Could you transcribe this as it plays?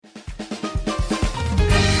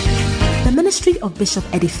ministry of Bishop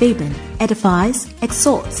Eddie Fabian edifies,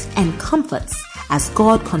 exhorts, and comforts as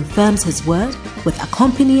God confirms His word with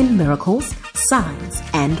accompanying miracles, signs,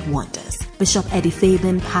 and wonders. Bishop Eddie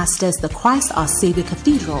Fabian pastors the Christ Our Savior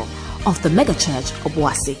Cathedral of the megachurch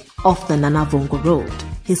Obuasi off the Nanavongo Road.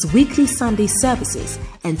 His weekly Sunday services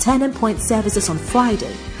and Turning Point services on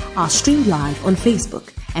Friday are streamed live on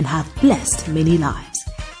Facebook and have blessed many lives.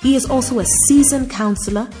 He is also a seasoned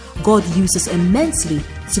counselor God uses immensely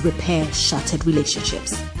to repair shattered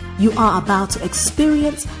relationships. You are about to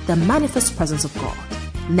experience the manifest presence of God.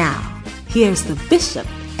 Now, here's the Bishop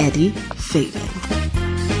Eddie Fabian.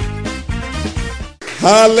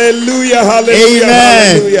 Hallelujah, hallelujah,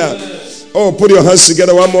 Amen. hallelujah. Oh, put your hands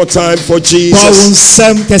together one more time for Jesus.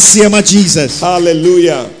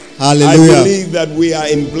 Hallelujah. Hallelujah. I believe that we are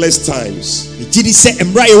in blessed times.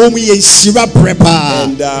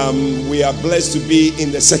 And we are blessed to be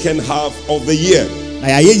in the second half of the year.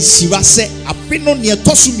 I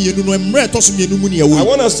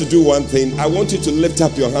want us to do one thing. I want you to lift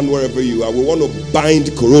up your hand wherever you are. We want to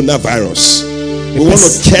bind coronavirus. We want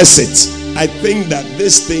to curse it. I think that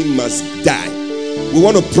this thing must die. We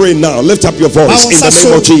want to pray now. Lift up your voice in the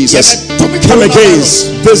name of Jesus. Come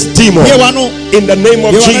against this demon in the name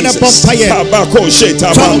of Jesus. Tabako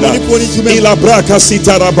shetabanda. Ila braka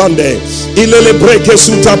sitarabande. Ilele breke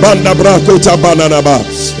sutabanda brako tabananaba.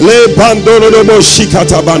 Le bandolo no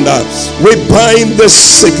shikatabanda. We bind this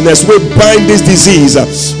sickness. We bind this disease.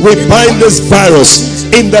 We bind this virus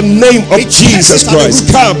in the name of Jesus Christ.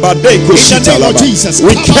 We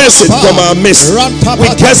curse it from our midst. We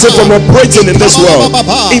curse it from operating in this world.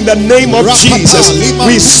 In the name of Jesus,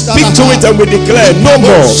 we speak to it and we declare no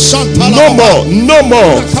more, no more, no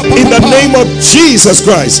more. In the name of Jesus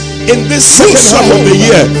Christ, in this second half of the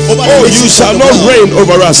year, oh, you shall not reign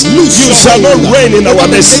over us. You shall not reign in our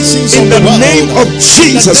midst. In the name of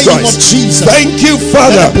Jesus Christ. Thank you,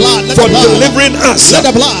 Father, for delivering us.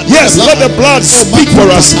 Yes, let the blood speak for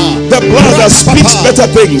us. The blood that speaks better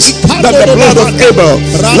things than the blood of Abel.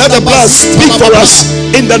 Let the blood speak for us.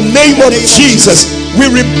 In the name of Jesus, we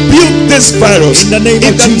rebuke this virus. In the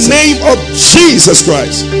name of Jesus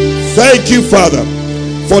Christ. Thank you, Father,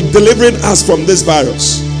 for delivering us from this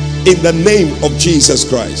virus. In the name of Jesus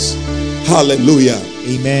Christ. Hallelujah.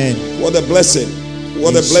 Amen. What a blessing.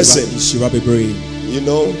 What a blessing. You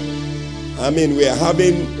know, I mean, we are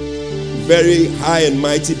having very high and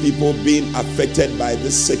mighty people being affected by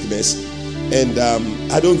this sickness. And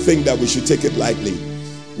I don't think that we should take it lightly.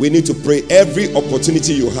 We need to pray every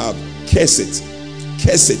opportunity you have. Curse it.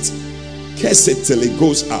 Curse it. Curse it till it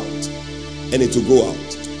goes out. And it will go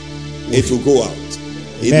out. It will go out.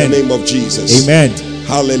 In the name of Jesus. Amen.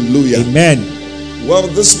 Hallelujah. Amen. Well,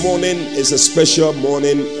 this morning is a special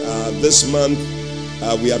morning. This month,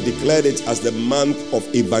 we have declared it as the month of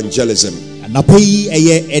evangelism.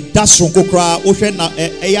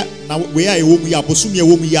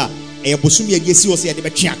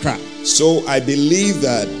 So I believe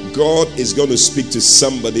that God is going to speak to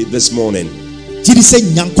somebody this morning.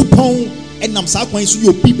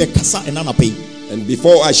 And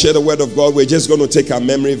before I share the word of God, we're just going to take our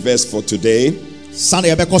memory verse for today. And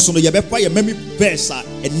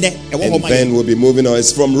then we'll be moving on.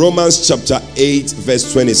 It's from Romans chapter 8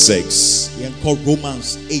 verse 26.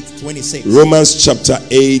 Romans 8:26. Romans chapter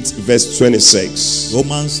 8 verse 26.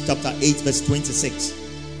 Romans chapter 8 verse 26.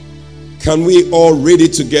 Can we all read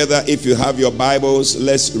it together? If you have your Bibles,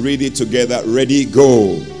 let's read it together. Ready,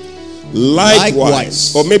 go.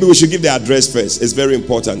 Likewise. Or maybe we should give the address first. It's very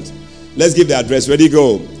important. Let's give the address. Ready,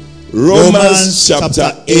 go. Romans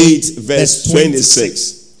chapter 8 verse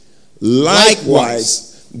 26.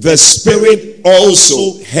 Likewise, the Spirit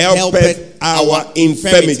also helpeth our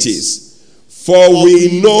infirmities, for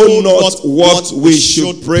we know not what we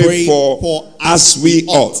should pray for as we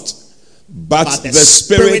ought, but the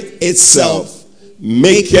Spirit itself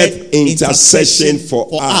maketh intercession for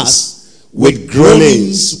us with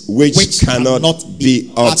groanings which cannot be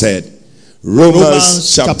uttered.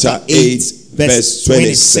 Romans chapter 8 verse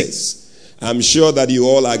 26. I'm sure that you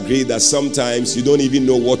all agree that sometimes you don't even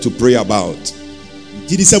know what to pray about.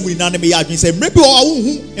 You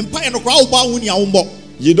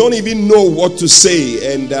don't even know what to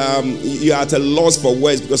say, and you're at a loss for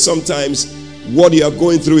words because sometimes what you are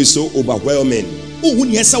going through is so overwhelming.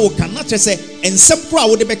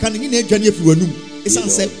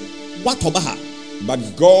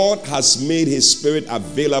 But God has made His Spirit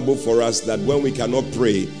available for us that when we cannot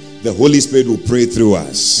pray, the Holy Spirit will pray through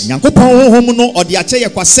us. So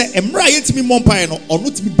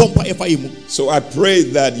I pray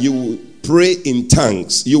that you will pray in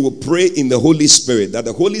tongues. You will pray in the Holy Spirit, that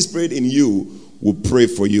the Holy Spirit in you will pray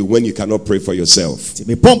for you when you cannot pray for yourself.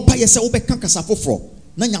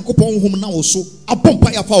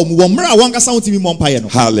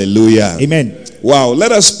 Hallelujah. Amen. Wow,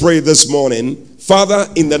 let us pray this morning. Father,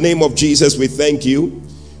 in the name of Jesus, we thank you.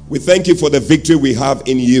 We thank you for the victory we have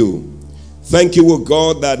in you. Thank you, O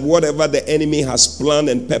God, that whatever the enemy has planned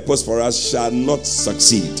and purposed for us shall not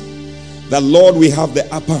succeed. That, Lord, we have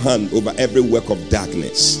the upper hand over every work of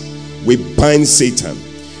darkness. We bind Satan.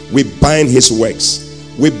 We bind his works.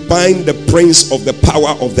 We bind the prince of the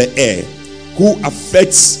power of the air, who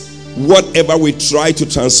affects whatever we try to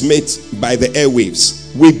transmit by the airwaves.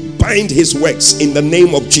 We bind his works in the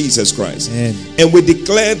name of Jesus Christ. Amen. And we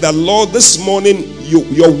declare that, Lord, this morning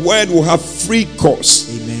your word will have free course.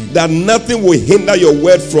 Amen. That nothing will hinder your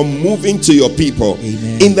word from moving to your people.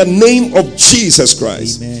 Amen. In the name of Jesus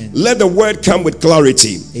Christ. Amen. Let the word come with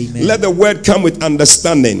clarity. Amen. Let the word come with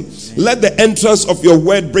understanding. Amen. Let the entrance of your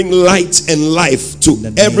word bring light and life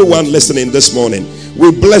to everyone listening this morning.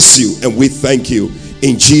 We bless you and we thank you.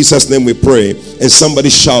 In Jesus' name we pray. And somebody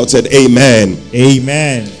shouted, Amen.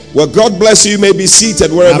 Amen. Well, God bless you. You may be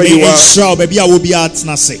seated wherever you are.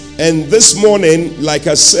 And this morning, like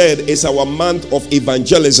I said, is our month of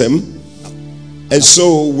evangelism. And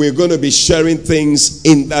so we're going to be sharing things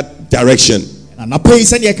in that direction.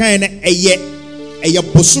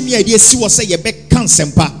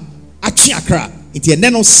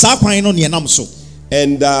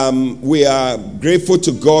 And we are grateful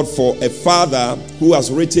to God for a father who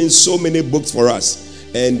has written so many books for us.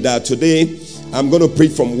 And today I'm going to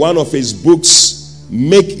preach from one of his books,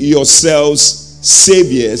 Make Yourselves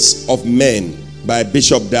Saviors of Men, by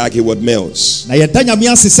Bishop Dag Heward-Mills.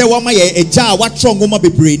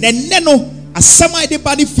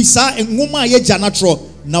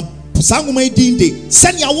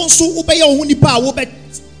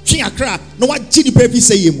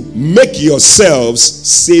 Make yourselves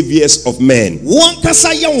saviors of men.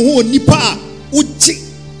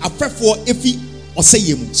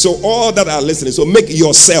 So all that are listening, so make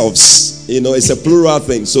yourselves, it's a plural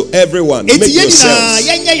thing. So everyone, make yourselves.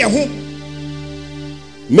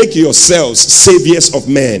 Make yourselves saviors of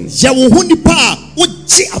men.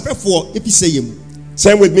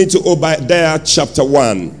 Turn with me to Obadiah chapter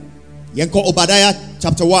 1. Obadiah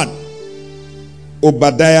chapter 1.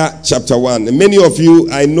 Obadiah chapter 1. And many of you,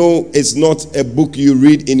 I know it's not a book you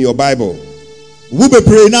read in your Bible.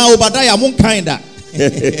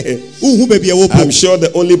 I'm sure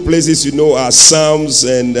the only places you know are Psalms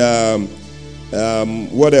and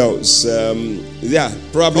what else?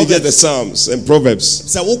 Probably just the Psalms and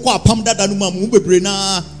Proverbs.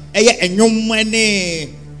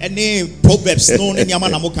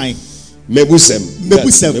 Mebusem.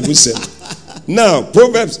 Now,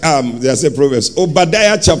 Proverbs,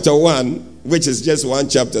 Obadiah chapter 1, which is just one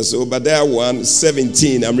chapter. So Obadiah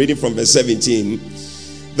 1:17, I'm reading from verse 17.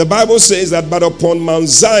 The Bible says that, but upon Mount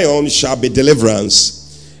Zion shall be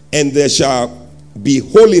deliverance, and there shall be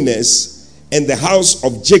holiness, and the house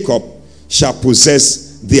of Jacob shall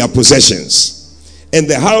possess their possessions. And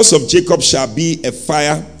the house of Jacob shall be a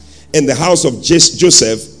fire, and the house of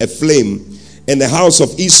Joseph a flame, and the house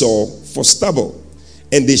of Esau for stubble.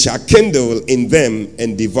 And they shall kindle in them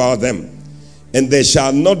and devour them. And there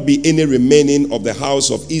shall not be any remaining of the house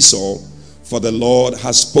of Esau, for the Lord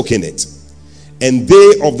has spoken it. And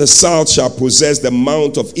they of the south shall possess the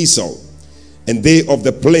mount of Esau, and they of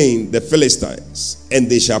the plain the Philistines. And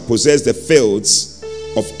they shall possess the fields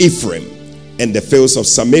of Ephraim, and the fields of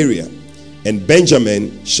Samaria. And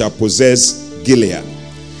Benjamin shall possess Gilead.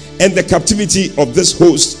 And the captivity of this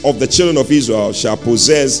host of the children of Israel shall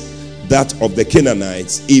possess that of the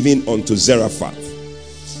Canaanites, even unto Zarephath.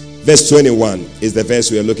 Verse 21 is the verse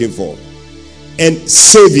we are looking for. And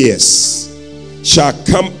saviors shall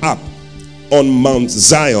come up on Mount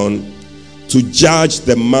Zion to judge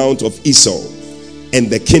the mount of Esau, and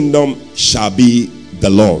the kingdom shall be the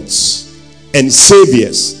Lord's. And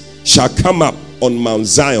saviors shall come up on Mount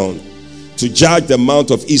Zion to judge the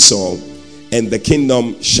mount of Esau, and the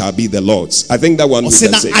kingdom shall be the Lord's. I think that one we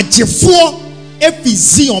can say.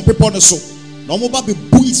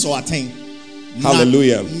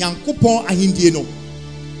 Hallelujah.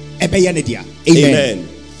 Amen.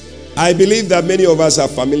 I believe that many of us are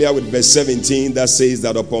familiar with verse 17 that says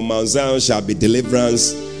that upon Mount Zion shall be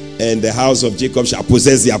deliverance, and the house of Jacob shall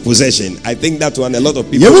possess their possession. I think that one a lot of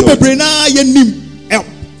people know.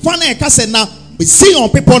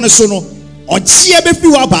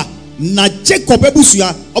 na Jacob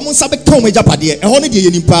ebusua omo nsa be ka omo ejapade e ho ne de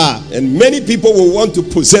yenim pa. And many people will want to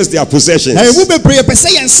possess their possessions. Na ewu bebree pese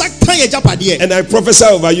ye nsa kan ejapade. And I prophesy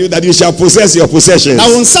over you that you shall possess your possessions. Na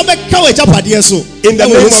won nsa be ka ejapade so. In the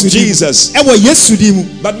name of Jesus. E wo Yesu di mu.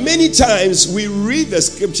 But many times we read the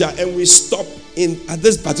scripture and we stop at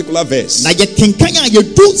this particular verse. Na ye kenkan ya ye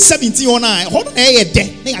do 17 ona ho na ye de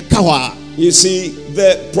na ya ka ho a. You see,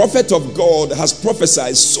 the prophet of God has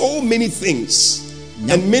prophesied so many things.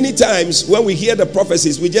 And many times when we hear the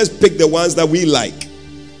prophecies, we just pick the ones that we like.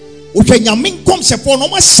 But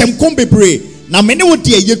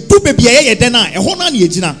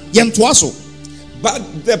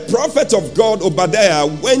the prophet of God, Obadiah,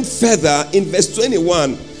 went further in verse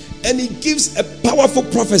 21 and he gives a powerful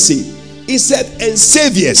prophecy. He said, and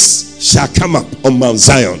saviors shall come up on Mount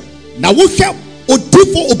Zion. Now we have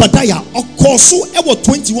Odifo Obadiah, Okoso, Ewo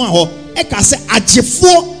 21, Eka se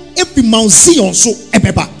Ajefo.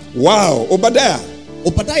 Wow, Obadiah.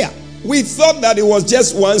 We thought that it was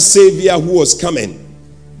just one savior who was coming.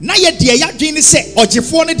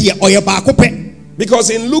 Because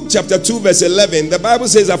in Luke chapter 2 verse 11, the Bible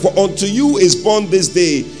says that for unto you is born this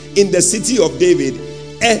day in the city of David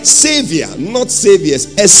a savior, not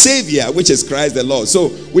saviors, a savior, which is Christ the Lord.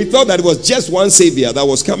 So we thought that it was just one savior that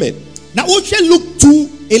was coming. Now Luke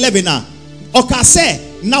 2:11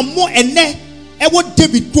 na mo ene ewo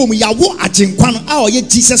David kom yawo agenkwa no a oye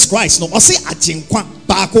Jesus Christ no ose agenkwa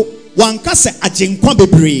baako wanka se agenkwa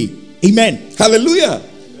bebree. Amen. Hallelujah.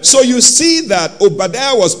 So you see that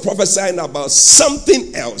Obadiah was prophesying about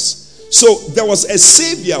something else. So there was a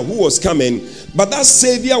savior who was coming, but that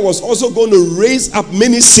savior was also going to raise up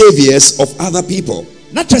many saviors of other people.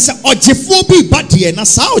 Na trese ogefo bi badie na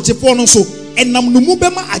sa ogefo no so enam no mu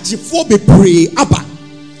bema agefo bebree aba.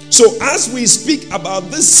 So as we speak about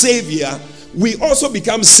this savior, we also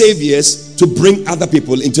become saviors to bring other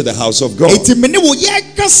people into the house of God. It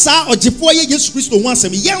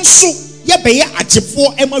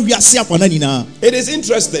is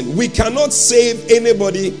interesting. We cannot save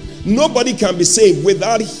anybody. Nobody can be saved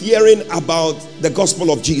without hearing about the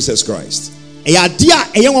gospel of Jesus Christ.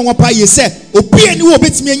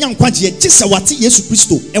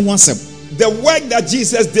 The work that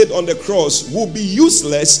Jesus did on the cross will be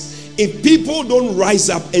useless if people don't rise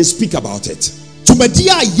up and speak about it. So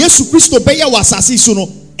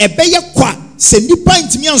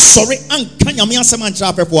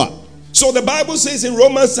the Bible says in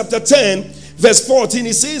Romans chapter 10 verse 14,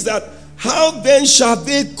 it says that how then shall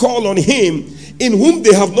they call on him in whom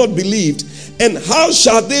they have not believed, and how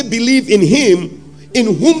shall they believe in him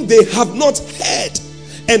in whom they have not heard,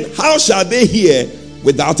 and how shall they hear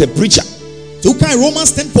without a preacher? So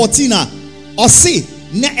Romans 10:14 or see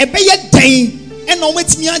na ebeye den ena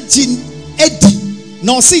ometimi agin edi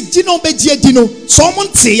na o se gi no be gi edi no so mo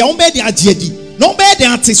nte ya o be de agi edi no be de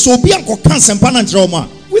ate so bi anko kansempa na ntre o ma.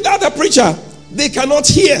 Without a preacher they cannot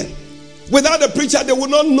hear. Without a preacher they will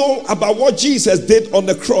not know about what Jesus did on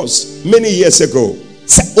the cross many years ago.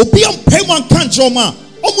 Se obi ampe wan kan ntre o ma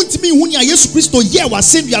o mo ntimi hu ni Yesu Kristo ye wa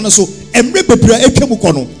sendua no so emre bebra atwam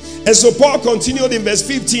ko no. And so Paul continued in verse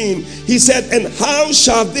 15. He said, and how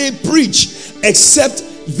shall they preach except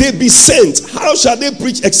they be sent? How shall they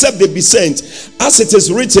preach except they be sent? As it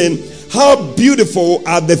is written, how beautiful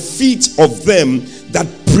are the feet of them that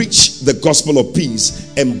preach the gospel of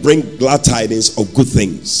peace and bring glad tidings of good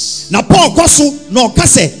things. Now Paul koso no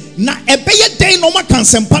kase na ebeye den no maka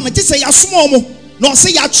nsempa na ti se yasomo mo no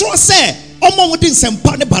se ya tro se omo mo di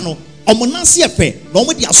nsempa ne ba no omo nanse efe no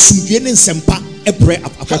mo di asumdue ne nsempa.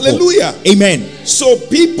 Hallelujah. Amen. So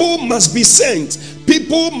people must be sent.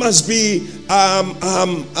 People must be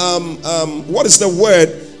what is the word?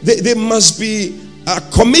 They must be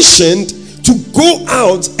commissioned to go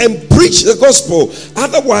out and preach the gospel.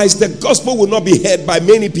 Otherwise the gospel will not be heard by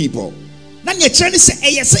many people. Na nye kire ni se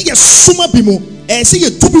eye se ye suma bi mu se ye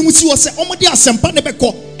tubi mu si wo se omode asempa ne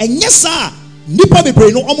beko enye sa. And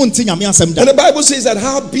the Bible says that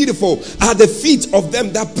how beautiful are the feet of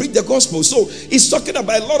them that preach the gospel. So it's talking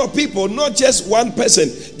about a lot of people, not just one person.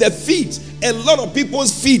 The feet, a lot of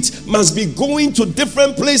people's feet must be going to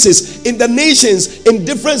different places in the nations, in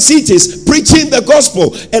different cities, preaching the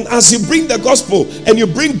gospel. And as you bring the gospel and you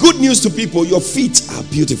bring good news to people, your feet are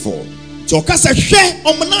beautiful.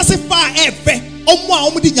 Omo a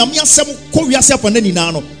omudi nyame asem ko wiase afana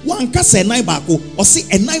nyina no wanka se nan baako o se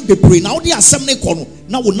enan bebre na wo de asem ne ko no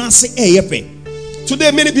na wo na se eyefe.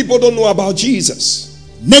 Today many people don't know about Jesus.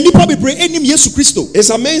 It's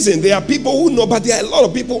amazing. There are people who know, but there are a lot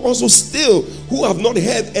of people also still who have not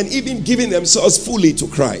heard and even given themselves fully to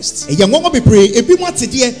Christ. And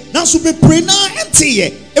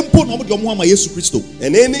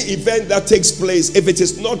any event that takes place, if it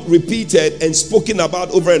is not repeated and spoken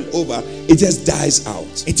about over and over, it just dies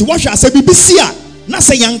out.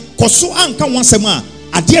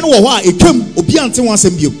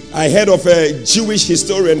 I heard of a Jewish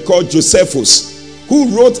historian called Josephus, who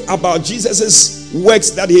wrote about Jesus'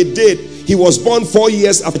 works that he did. He was born 4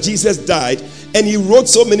 years after Jesus died, and he wrote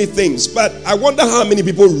so many things. But I wonder how many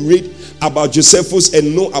people read about Josephus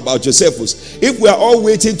and know about Josephus. If we are all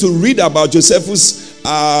waiting to read about Josephus'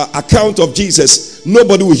 account of Jesus,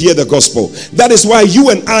 nobody will hear the gospel. That is why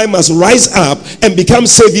you and I must rise up and become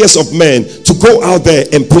saviors of men, to go out there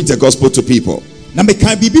and preach the gospel to people. Na me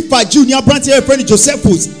kan bibi fa junior branch e friend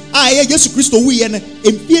Josephus Yesu Kristo wi ye na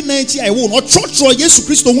empie na nchi ayewo no trotro Yesu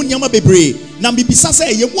Kristo hu nyama bebre na bibisa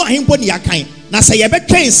say ye mu ahempo ne yakan na say ye be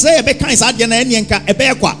kan sa de na ene nka ebe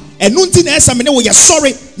ekwa enu nti na esame ne wo ye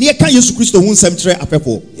sorry ne ye kan Yesu Kristo hu nsem kire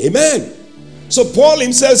afefo. Amen. So Paul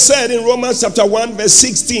himself said in Romans chapter 1 verse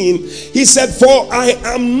 16, he said, "For I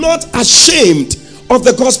am not ashamed of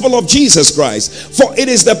the gospel of Jesus Christ, for it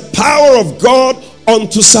is the power of God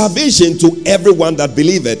unto salvation to everyone that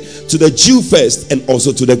believeth, to the Jew first and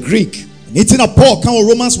also to the Greek." Nitina Paul kan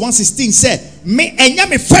Romans 1:16 say, "Me enya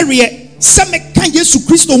me ferie se me kan Yesu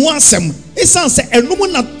Kristo ho asem, esan se enum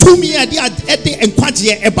na tumi ade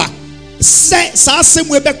enkwagye eba. Se sa asem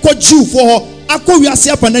we be ko Jew for akọ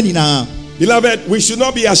wiase apana nyina." Beloved, we should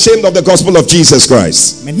not be ashamed of the gospel of Jesus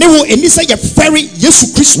Christ. We must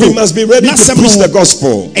be ready to preach the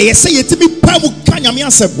gospel.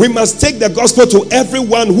 We must take the gospel to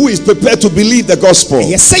everyone who is prepared to believe the gospel.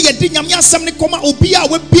 And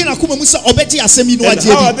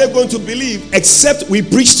how are they going to believe except we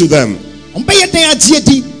preach to them?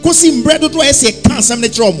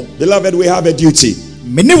 Beloved, we have a duty.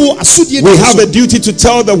 We have a duty to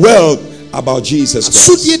tell the world about Jesus Christ.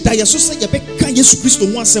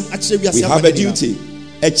 We have a duty,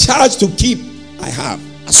 a charge to keep. I have.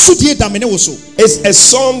 It's a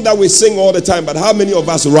song that we sing all the time, but how many of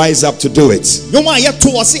us rise up to do it?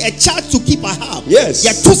 A charge to keep. I have. Yes.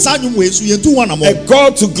 A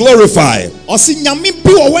God to glorify.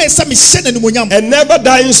 And never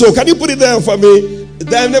dying soul. Can you put it there for me?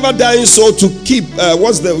 Never dying soul to keep.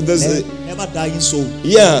 What's the never dying soul?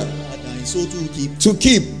 Yeah. Never dying soul to keep. To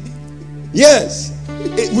keep. Yes,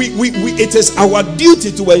 it is our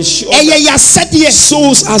duty to ensure that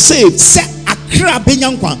souls are saved.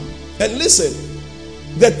 And listen,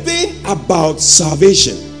 the thing about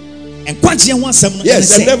salvation,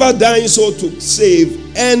 yes, a never dying soul to save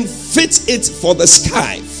and fit it for the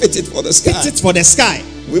sky. Fit it for the sky. Fit it for the sky.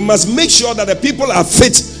 We must make sure that the people are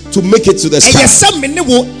fit to make it to the sky.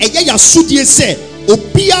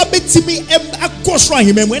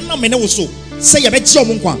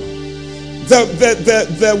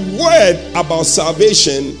 The word about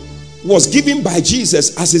salvation was given by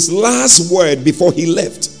Jesus as his last word before he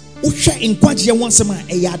left. It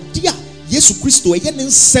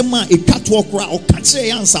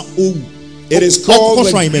is called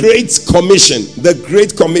the Great Commission. The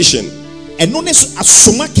Great Commission. It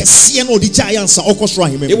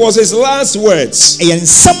was his last words. And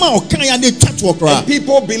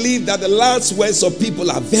people believe that the last words of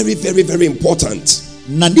people are very, very, very important.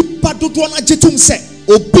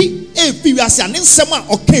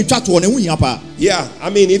 Yeah, I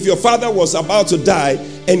mean, if your father was about to die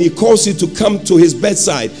and he calls you to come to his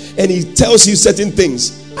bedside and he tells you certain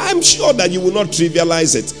things, I'm sure that you will not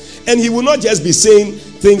trivialize it. And he will not just be saying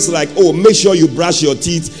things like, oh, make sure you brush your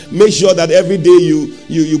teeth, make sure that every day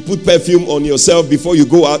you put perfume on yourself before you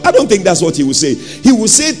go out. I don't think that's what he will say. He will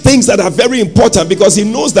say things that are very important because he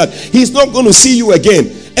knows that he's not going to see you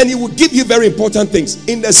again. And he will give you very important things.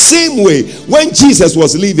 In the same way, when Jesus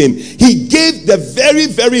was leaving, he gave the very,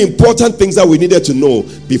 very important things that we needed to know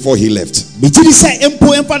before he left.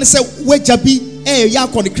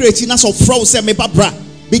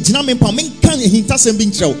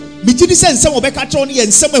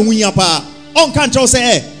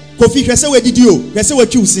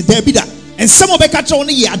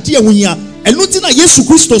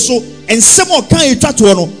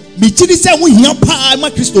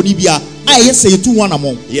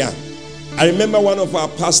 Yeah. I remember one of our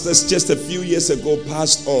pastors just a few years ago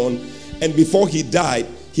passed on, and before he died,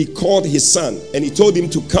 he called his son and he told him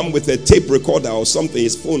to come with a tape recorder or something,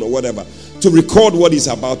 his phone or whatever, to record what he's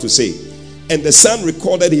about to say. And the son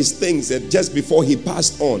recorded his things just before he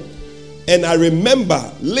passed on. And I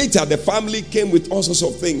remember later the family came with all sorts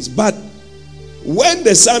of things, but when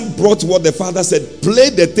the son brought what the father said,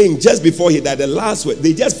 played the thing just before he died, the last word,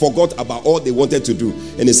 they just forgot about all they wanted to do.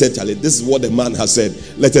 And he said, Charlie, this is what the man has said.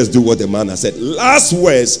 Let us do what the man has said. Last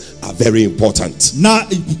words are very important. Now,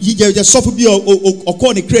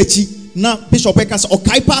 na Bishop Ekas or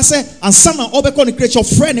Kaipase and Sana Obeko the creature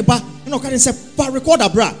friend ba no can say for record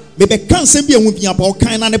abra maybe can send be a wumpian or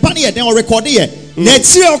kind and the panny then or record here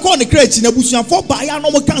next year or the creature in a for by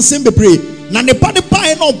no can send be pray na the panny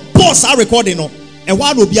by no boss are recording no and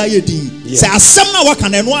what will be a thing say as some now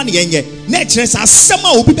can and one yen next as some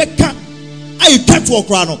will be back I can't walk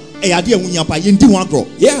around a idea when you grow.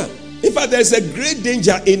 Yeah. In fact, there's a great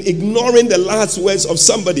danger in ignoring the last words of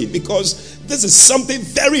somebody because this is something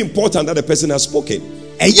very important that the person has spoken.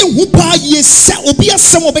 And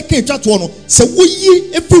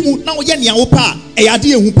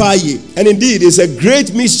indeed, it's a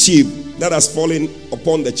great mischief that has fallen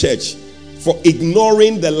upon the church for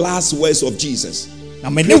ignoring the last words of Jesus.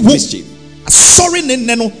 Great mischief. Sorry,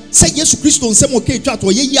 no, say yes, Christ on some occasion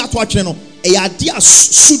to ye to a channel, a idea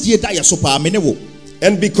sudie diasopa menevo.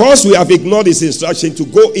 And because we have ignored his instruction to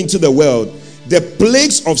go into the world, the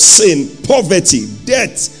plagues of sin, poverty,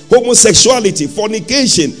 death, homosexuality,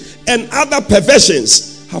 fornication, and other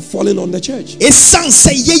perversions have fallen on the church. Today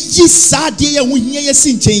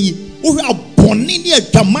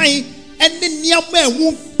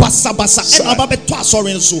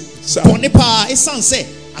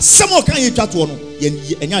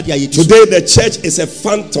the church is a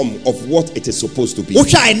phantom of what it is supposed to be.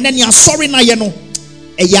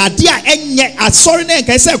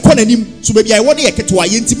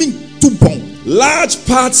 Large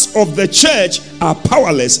parts of the church are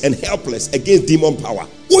powerless and helpless against demon power.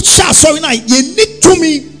 The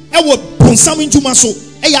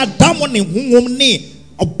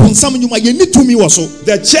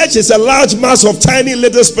church is a large mass of tiny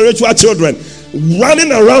little spiritual children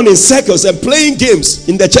running around in circles and playing games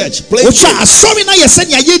in the church.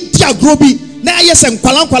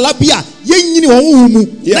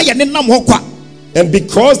 And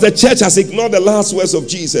because the church has ignored the last words of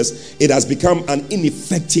Jesus, it has become an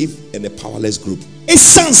ineffective and a powerless group.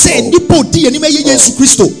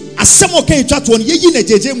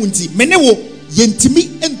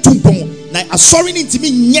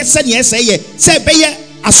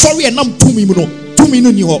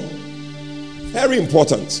 Very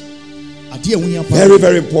important. Very,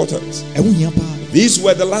 very important. These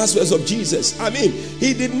were the last words of Jesus. I mean,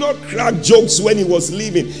 he did not crack jokes when he was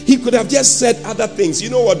leaving. He could have just said other things. You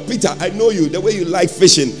know what, Peter, I know you, the way you like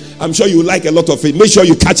fishing. I'm sure you like a lot of fish. Make sure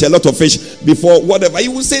you catch a lot of fish before whatever. He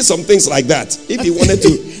would say some things like that if he wanted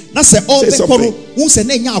to say something.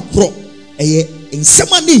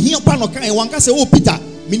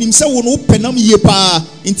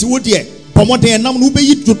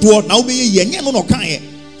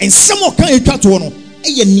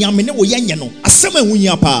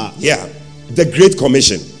 Yeah, the Great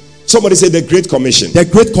Commission. Somebody say the Great Commission. The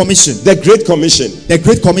Great Commission. The Great Commission. The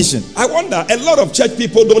Great Commission. I wonder, a lot of church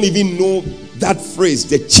people don't even know that phrase,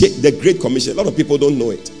 the Great Commission. A lot of people don't know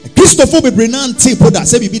it. The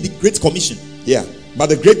Great Commission. Yeah, but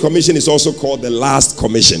the Great Commission is also called the Last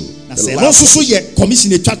Commission. The last.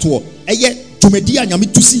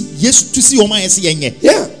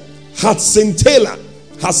 Yeah, Hudson Taylor.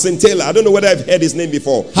 Hudson Taylor. I don't know whether I've heard his name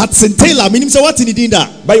before. Hudson Taylor.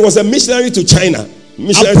 But he was a missionary to China.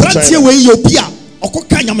 Missionary to China.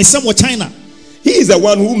 He is the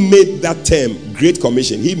one who made that term, Great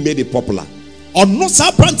Commission. He made it popular.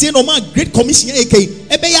 Great Commission.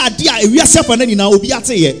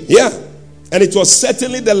 Yeah. And it was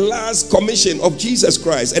certainly the last commission of Jesus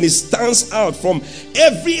Christ. And it stands out from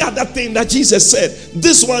every other thing that Jesus said.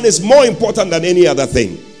 This one is more important than any other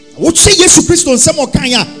thing. And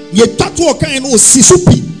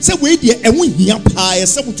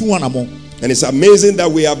it's amazing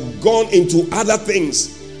that we have gone into other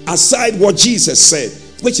things aside what Jesus said,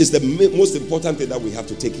 which is the most important thing that we have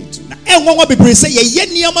to take into.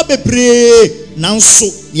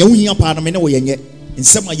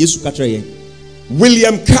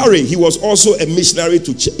 William Carey, he was also a missionary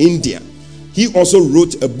to India. He also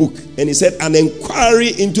wrote a book, and he said, An Inquiry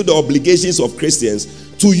into the Obligations of Christians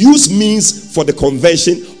to Use Means for the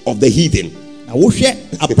Conversion of the Heathen.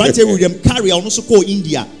 William Carey also called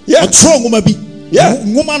India. Yeah. Yeah.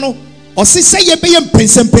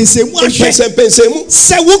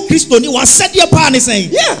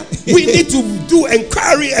 Yeah, we need to do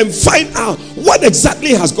inquiry and find out what exactly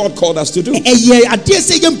has God called us to do. Yeah,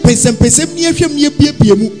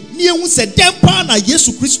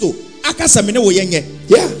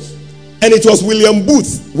 and it was William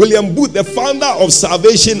Booth, the founder of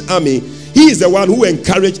Salvation Army. He is the one who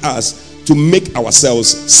encouraged us to make ourselves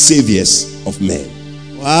saviors of men.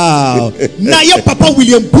 Wow. Now your Papa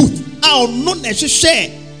William Booth. No share.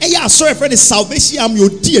 Sorry friend is salvation. I'm your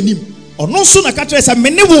dear. Or no sooner catch us a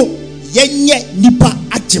menewo yenye nipa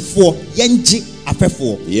achefo yenji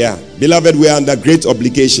afefo. Yeah, beloved, we are under great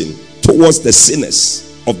obligation towards the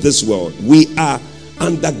sinners of this world. We are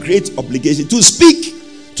under great obligation to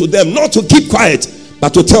speak to them, not to keep quiet,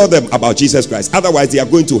 but to tell them about Jesus Christ. Otherwise, they are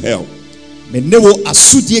going to hell. Menewo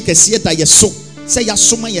asudie kesiye da yeso se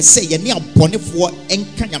yasoma yese ye ne abonefo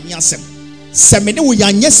enka nyame asem. Se menewo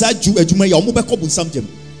yanyesa adwuma ya omo bekọ bunsam gem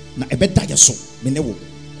na ebeda yeso menewo.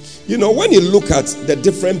 You know, when you look at the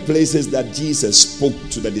different places that Jesus spoke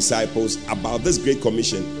to the disciples about this great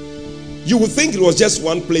commission, you would think it was just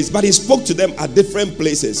one place, but he spoke to them at different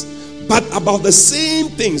places, but about the same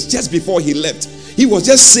things just before he left. He was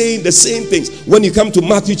just saying the same things. When you come to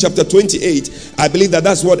Matthew chapter 28, I believe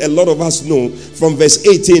that's what a lot of us know. From verse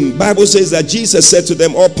 18, Bible says that Jesus said to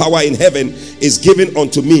them, all power in heaven is given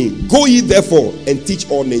unto me. Go ye therefore and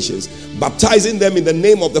teach all nations, baptizing them in the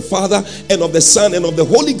name of the Father and of the Son and of the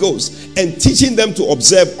Holy Ghost, and teaching them to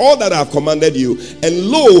observe all that I have commanded you. And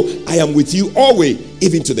lo, I am with you always,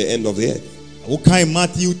 even to the end of the earth. Okay,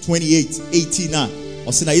 Matthew 28:18.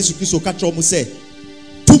 Osina Yesu Kristo kacha omu se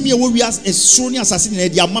tumi ewo wiase esoro ni asase ni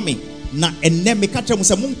dia mame na enne me kacha omu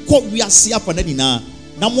se monko wiase afa na dina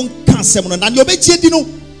na monka asem no na ne obetie di no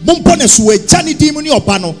mompo ne so agya ne di mu ni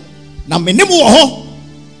oba no na menem wo ho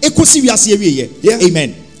ekosi wiase awieye.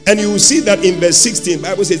 Amen. And you will see that in verse 16,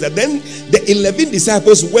 Bible says that then the 11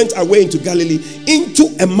 disciples went away into Galilee into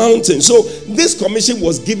a mountain. So this commission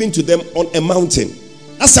was given to them on a mountain.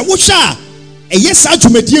 Asa wo sha eyesa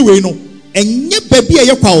adwumadie we no enye baby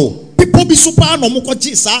eyekwa o people bi super no mo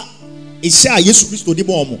koji sa esha Yesu Kristo di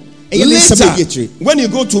bo mo. Later, when you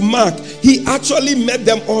go to Mark, he actually met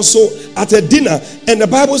them also at a dinner, and the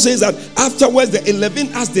Bible says that afterwards the 11,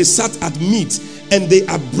 as they sat at meat, and they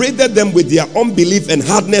upbraided them with their unbelief and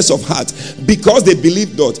hardness of heart because they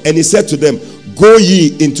believed not. And he said to them, go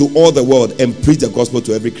ye into all the world and preach the gospel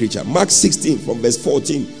to every creature. Mark 16 from verse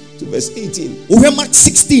 14 to verse 18. Mark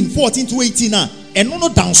 16 14 to 18 and no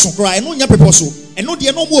down so cry and no nya people so and no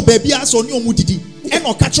dear no more baby as on your mudidi and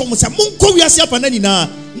no catch on say munko wiase afanani na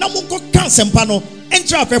munko cancel pano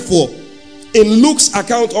enter for. In Luke's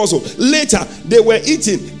account also, later they were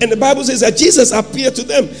eating, and the Bible says that Jesus appeared to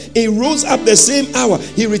them. He rose up the same hour.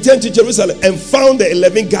 He returned to Jerusalem and found the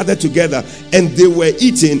 11 gathered together, and they were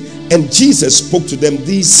eating, and Jesus spoke to them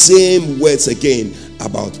these same words again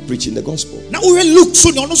about preaching the gospel. Now we look so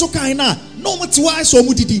no so kind no matiwa so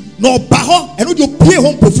mudidi no baho and you play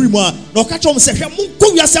home for free no catch on say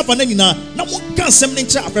munko wiase afanani na munka asem ne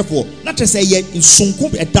nkyira afefo na te say ye nsonko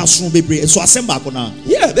edaso bebre so asem ba ko na.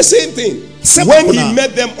 Yeah, the same thing. When he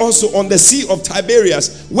met them also on the Sea of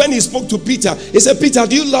Tiberias, when he spoke to Peter, he said, Peter,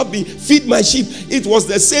 do you love me? Feed my sheep. It was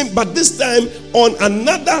the same, but this time on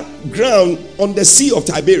another ground on the Sea of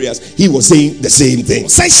Tiberias, he was saying the same thing.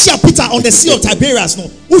 Say Peter on the Sea of Tiberias no.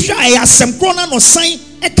 Usha asem krona no sign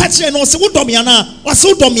e catch no se wodomia na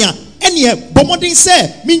wase wodomia ene bomodin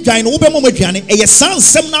se mindwan no wo be mo aduane e ye san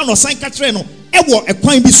sem na no sign catch no e wo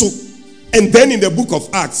ekwan bi so. And then in the book of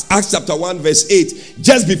Acts, Acts chapter 1 verse 8,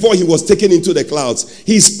 just before he was taken into the clouds,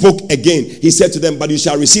 he spoke again. He said to them, but you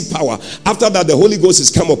shall receive power. After that, the Holy Ghost is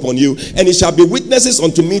come upon you, and you shall be witnesses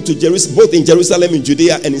unto me to both in Jerusalem, in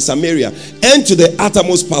Judea, and in Samaria, and to the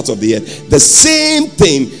uttermost parts of the earth. The same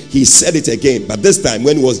thing, he said it again, but this time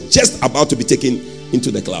when he was just about to be taken into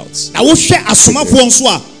the clouds.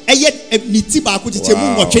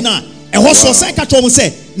 Ehoso say catch on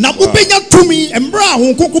say na mo benya tumi embra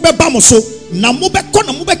ho konko be ba mo so na mo be ko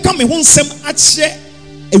na mo be ka me ho nsem ache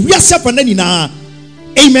ewiase afanani na.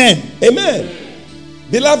 Amen. Amen.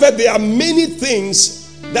 Beloved, there are many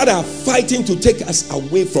things that are fighting to take us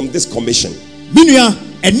away from this commission. Minua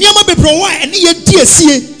eniama be pro wa ene ye di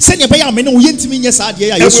asie se ne be ya me ne wo yentimi nye sa de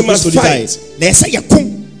ya Yesu Kristo di na say ye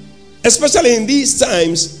kon, especially in these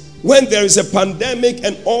times when there is a pandemic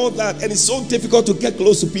and all that, and it's so difficult to get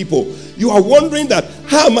close to people. You are wondering that,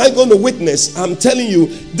 how am I going to witness? I'm telling you,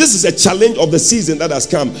 this is a challenge of the season that has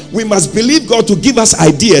come. We must believe God to give us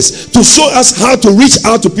ideas, to show us how to reach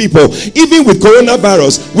out to people. Even with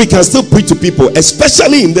coronavirus, we can still preach to people,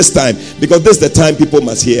 especially in this time, because this is the time people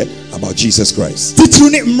must hear about Jesus Christ.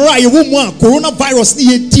 Coronavirus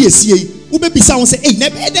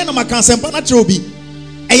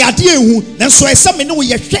Eyadehu nanso esame ne wo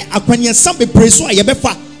yehwe akwanyesam bepreso a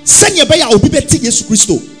yebefa senya be ya obi beti Yesu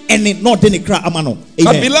Kristo ene no de ne kra ama no.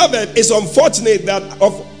 But beloved, it's unfortunate that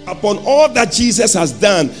of upon all that Jesus has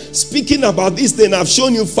done, speaking about this thing, I've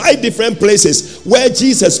shown you 5 different places where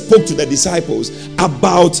Jesus spoke to the disciples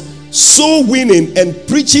about soul winning and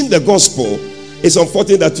preaching the gospel. It's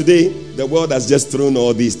unfortunate that today the world has just thrown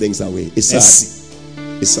all these things away. It's sad.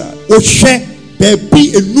 It's sad.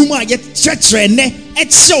 Baby, enuma yet church ne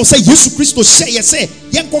etche say Jesus Christo say say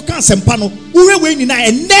yenko kan sempa no urewe ni na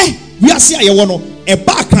enne wiase ayewo no e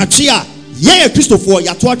ba kratwe a ye Christopher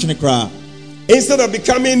ya to atwene kra. Instead of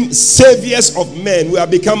becoming saviors of men, we have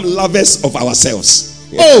become lovers of ourselves.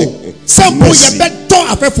 Oh, sample ye beto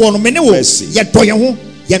afefo no me ne wo ye do ye ho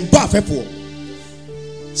ye do afefo.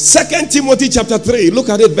 2 Timothy chapter 3, look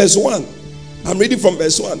at it, verse 1. I'm reading from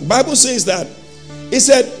verse 1. Bible says that it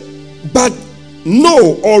said, but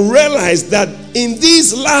know or realize that in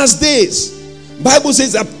these last days, Bible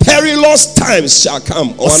says that perilous times shall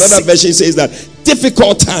come. Or another version says that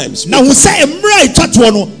difficult times. Now we say and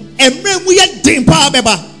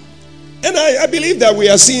I believe that we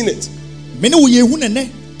are seeing it.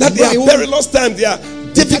 That there are perilous times, there are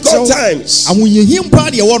difficult times.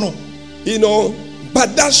 You know,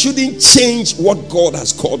 but that shouldn't change what God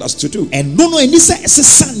has called us to do. But unfortunately,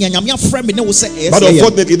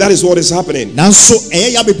 that is what is happening.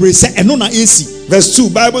 Verse 2,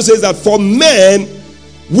 Bible says that for men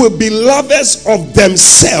will be lovers of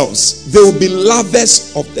themselves. They will be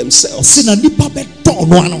lovers of themselves.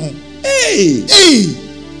 Hey.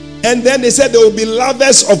 And then they said they will be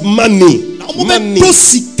lovers of money. Money.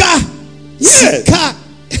 Yes.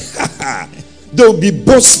 They will be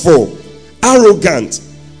boastful, arrogant,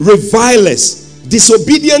 revilers,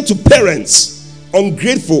 disobedient to parents,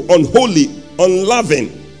 ungrateful, unholy, unloving.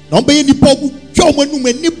 They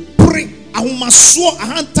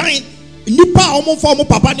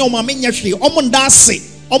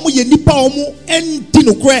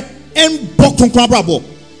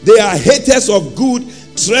are haters of good,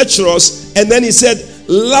 treacherous, and then he said,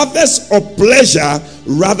 lovers of pleasure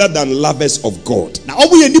rather than lovers of God. And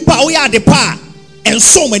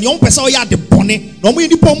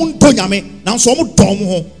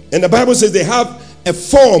the Bible says they have a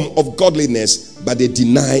form of godliness, but they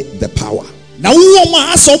deny the power.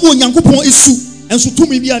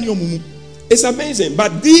 It's amazing.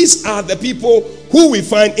 But these are the people who we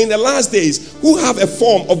find in the last days who have a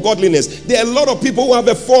form of godliness. There are a lot of people who have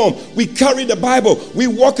a form. We carry the Bible, we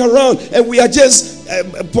walk around, and we are just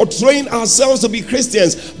portraying ourselves to be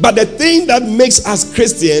Christians. But the thing that makes us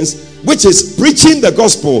Christians, which is preaching the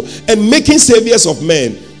gospel and making saviors of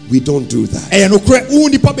men, we don't do that.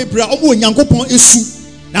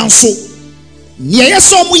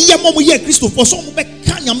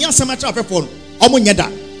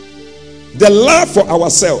 The love for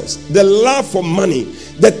ourselves, the love for money,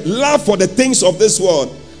 the love for the things of this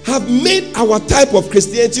world have made our type of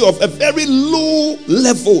Christianity of a very low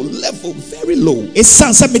level, very low.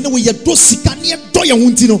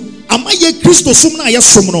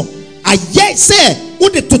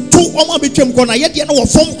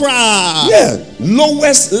 Yeah,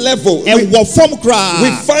 lowest level. We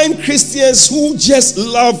find Christians who just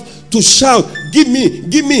love to shout, give me,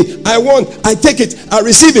 I want, I take it, I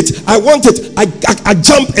receive it, I want it, I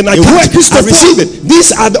jump and I catch, I receive it.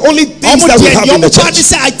 These are the only things that we have in the church.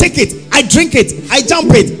 Say, I take it, I drink it, I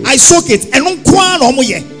jump it, I soak it, and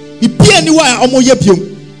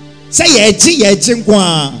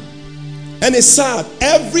and it's sad.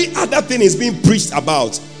 Every other thing is being preached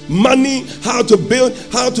about. Money, how to build,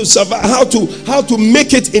 how to survive, how to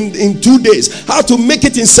make it in 2 days, how to make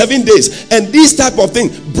it in 7 days, and this type of thing.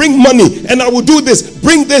 Bring money and I will do this,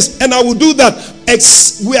 bring this and I will do that.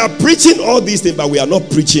 We are preaching all these things, but we are not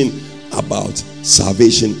preaching about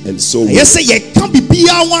salvation and soul. Yes, say you can't be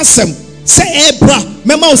say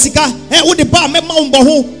mema osika the bar mema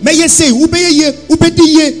umbo me say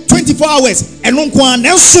ubedi 24 hours and no kwa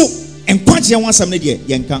nenso enkwaje wansam ne de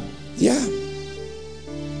yenka. Yeah.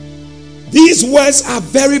 These words are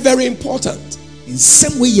very, very important. In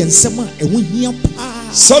some way,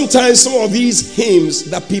 sometimes some of these hymns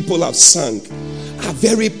that people have sung are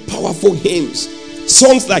very powerful hymns.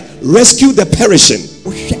 Songs like Rescue the Perishing.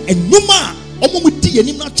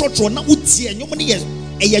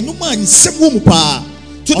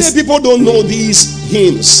 Today people don't know these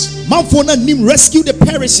hymns. Rescue the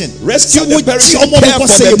Perishing. Rescue the Perishing.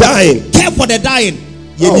 Care for the dying.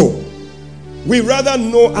 Oh. We rather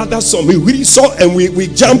know other songs. We really saw and we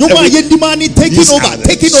jump. Taking over.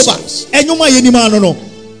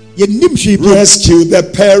 Rescue the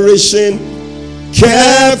perishing,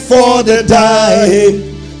 care for the dying,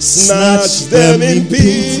 snatch them in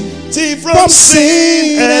pity from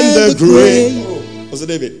sin and the grave. What's it,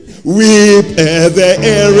 David? Weep at the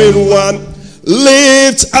erring one,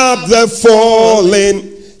 Lift up the fallen.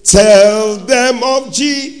 Tell them of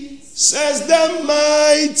Jesus the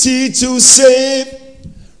mighty to save.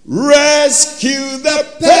 Rescue the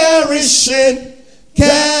perishing.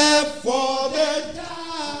 Care for the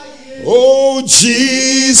dying. Oh,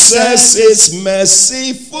 Jesus is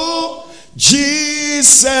merciful.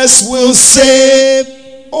 Jesus will save.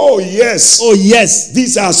 Oh yes. Oh yes.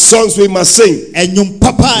 These are songs we must sing.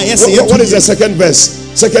 What is the second verse?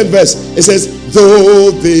 Second verse. It says,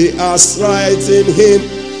 though they are slighting him,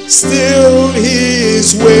 still he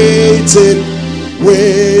is waiting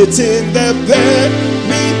the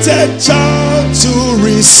permitted child to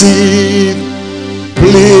receive.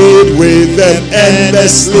 Plead with them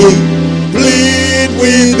endlessly, plead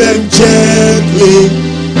with them gently.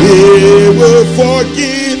 He will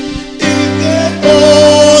forgive if they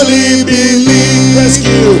only believe.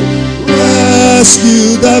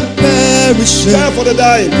 Rescue the perishing. Care for the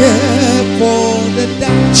dying.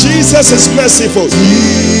 Jesus is merciful.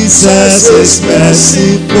 Jesus is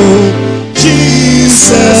merciful.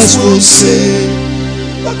 Jesus will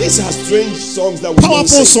save. But these are strange songs that we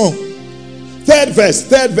powerful song. Third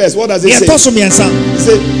verse. What does it say? It says,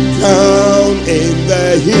 down in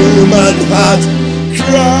the human heart,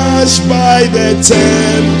 crushed by the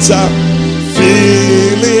tempter,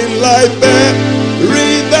 feeling like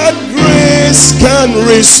Mary that grace can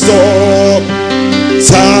restore,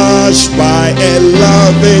 touched by a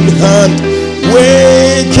loving hand,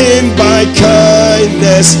 wakened by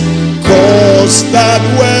kindness, cause that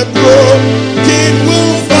were broken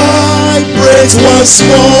will vibrate once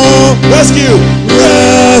more. Rescue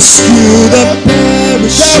the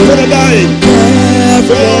perishing. Care for the dying. Care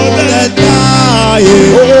for the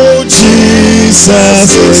dying. Oh,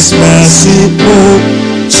 Jesus is merciful.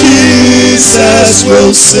 Jesus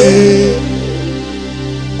will save.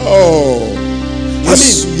 Oh, I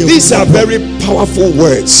mean, these are very powerful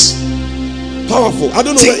words. Powerful. I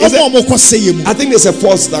don't know. I think there's a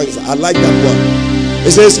fourth stanza. I like that one. It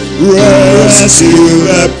says, rescue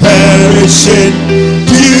the perishing.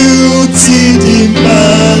 Duty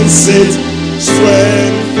demands it.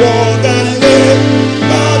 Strength for the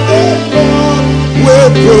labor the Lord will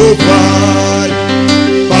provide.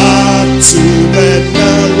 Back to the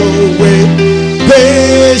narrow way.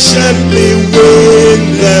 Patiently win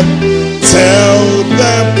them. Tell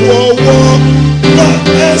the poor what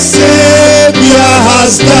the Savior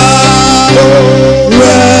has done. Oh,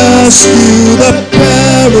 rescue the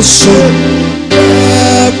perishing.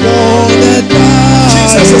 For the dying.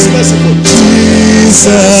 Jesus is merciful.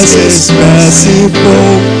 Jesus is merciful.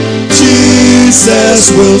 Jesus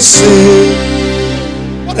will save.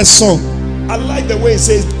 What a song. I like the way it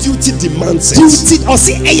says duty demands it. Duty.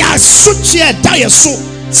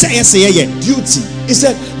 Duty. It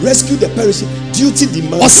said rescue the perishing. Duty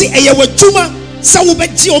demands it.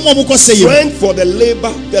 Strength for the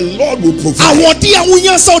labor, the Lord will provide. Hey,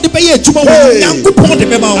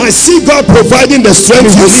 I see God providing the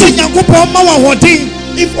strength you need.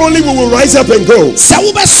 If only we will rise up and go. If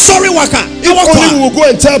only we will go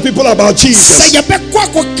and tell people about Jesus.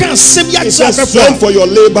 It says strength for your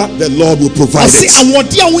labor, the Lord will provide it. Oh,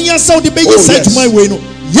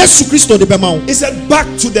 yes. He said back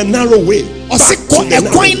to the narrow way. We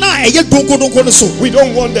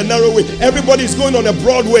don't want the narrow way. Everybody is going on a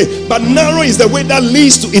broad way, but narrow is the way that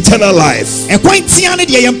leads to eternal life.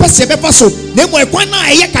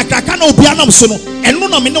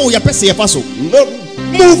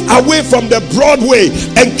 Move away from the broad way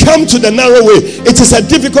and come to the narrow way. It is a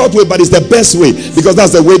difficult way, but it's the best way, because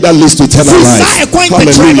that's the way that leads to eternal life.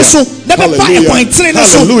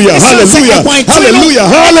 Hallelujah.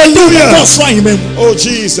 Oh,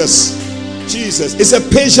 Jesus. It's a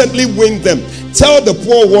patiently win them. Tell the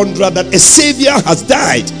poor wanderer that a Savior has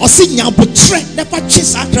died.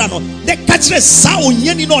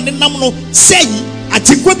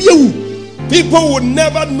 People would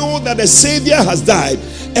never know that a Savior has died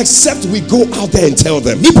except we go out there and tell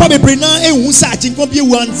them. Because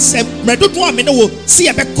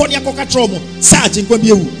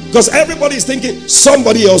everybody is thinking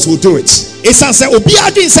somebody else will do it.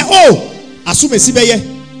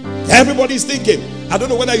 Everybody is thinking. I don't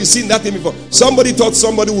know whether you've seen that thing before. Somebody thought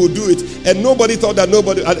somebody would do it, and nobody thought that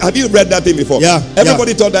nobody. Have you read that thing before? Yeah.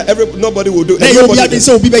 Everybody thought that nobody would do it, and nobody did.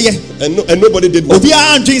 And nobody did what.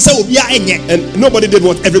 And nobody did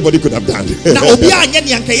what everybody could have done.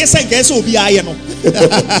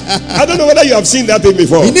 I don't know whether you have seen that thing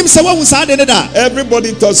before.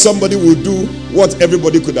 Everybody thought somebody would do what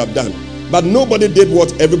everybody could have done. But nobody did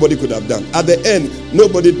what everybody could have done. At the end,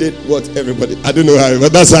 nobody did what everybody. I don't know how,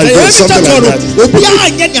 but that's how it goes. Something like that.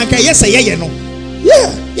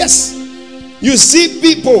 Yeah. Yes. You see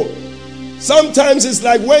people, sometimes it's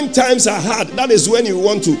like when times are hard, that is when you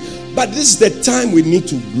want to. But this is the time we need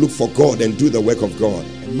to look for God and do the work of God.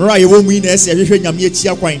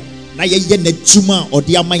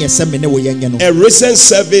 A recent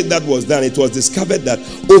survey that was done, it was discovered that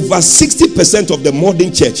over 60% of the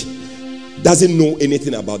modern church doesn't know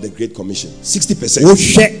anything about the Great Commission. 60%.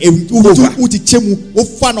 Over.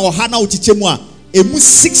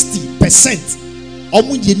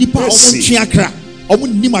 60%.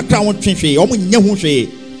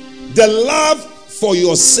 The love for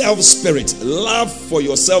yourself spirit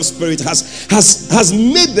has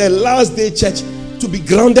made the last day church to be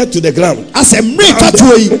grounded to the ground.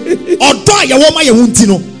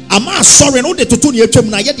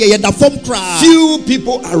 Few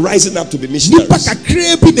people are rising up to be missionaries.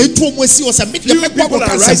 Few people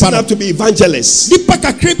are rising up to be evangelists.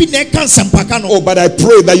 Oh, but I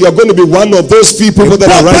pray that you are going to be one of those people that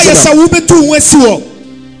are rising up.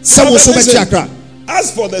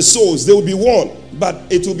 As for the souls, they will be won, but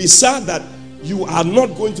it will be sad that you are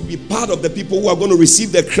not going to be part of the people who are going to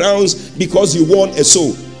receive the crowns because you won a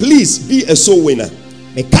soul. Please be a soul winner.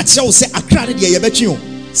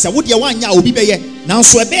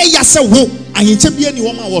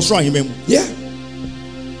 Yeah.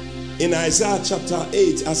 In Isaiah chapter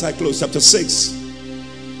 8, as I close, chapter 6.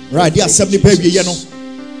 Right, there are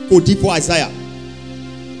go deep for Isaiah.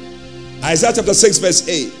 Isaiah chapter 6, verse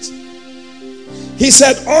 8. He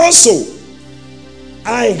said, also,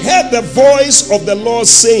 I heard the voice of the Lord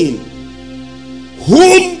saying,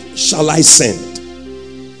 whom shall I send?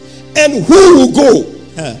 And who will go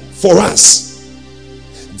for us?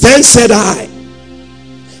 Then said I,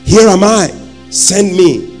 here am I, send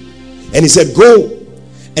me. And he said, go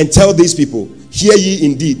and tell these people, hear ye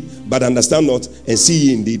indeed, but understand not, and see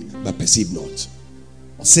ye indeed, but perceive not.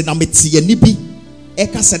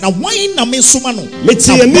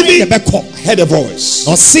 Heard a voice.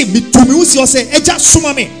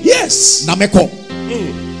 Yes.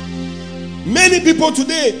 Many people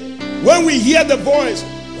today, when we hear the voice,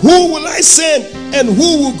 who will I send and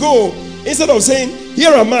who will go? Instead of saying,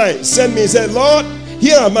 here am I, send me, say, Lord,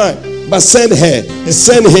 here am I, but send her,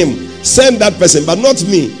 send him, send that person, but not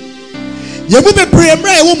me.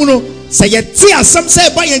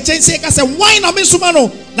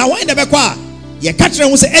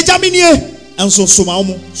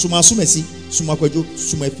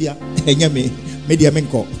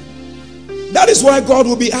 That is why God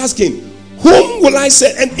will be asking, whom will I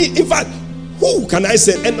send? And in fact, who can I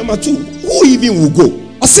send? And number two, who even will go?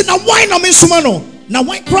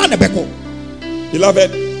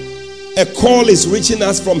 Beloved, a call is reaching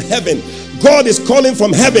us from heaven. God is calling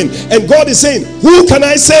from heaven, and God is saying, who can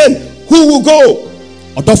I send? Who will go?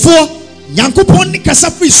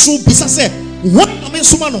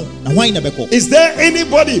 Is there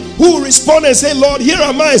anybody who will respond and say, Lord, here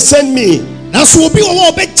am I, send me?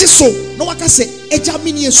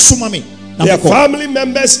 They are family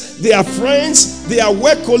members, they are friends, they are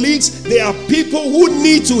work colleagues, they are people who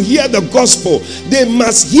need to hear the gospel. They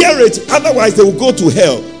must hear it, otherwise they will go to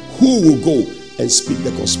hell. Who will go and speak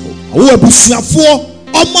the gospel?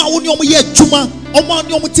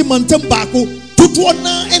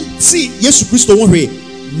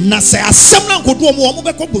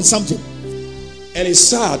 And it's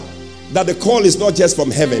sad that the call is not just from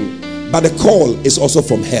heaven, but the call is also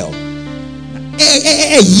from hell.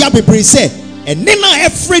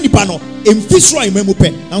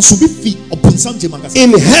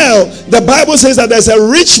 In hell, the Bible says that there's a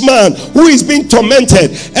rich man who is being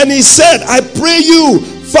tormented, and he said, I pray you,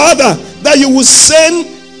 Father, that you will send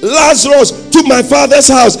Lazarus to my father's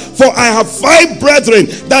house, for I have 5 brethren,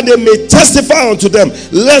 that they may testify unto them,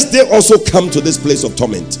 lest they also come to this place of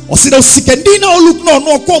torment.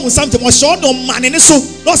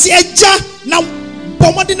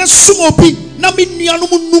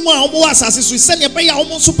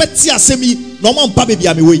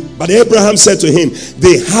 But Abraham said to him,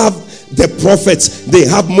 they have the prophets, they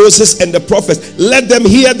have Moses and the prophets, let them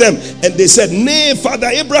hear them. And they said, nay, Father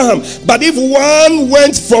Abraham, but if one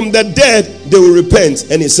went from the dead, they will repent.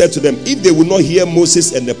 And he said to them, if they will not hear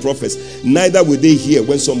Moses and the prophets, neither will they hear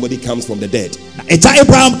when somebody comes from the dead.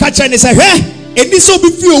 Abraham said,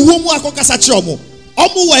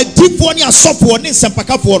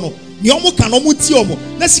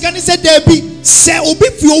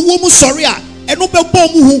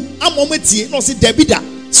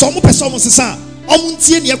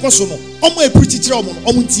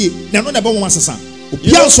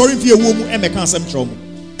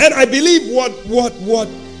 and I believe what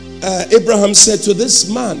Abraham said to this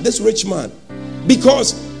man, this rich man,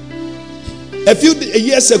 because A few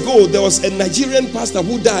years ago, there was a Nigerian pastor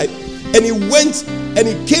who died, and he went and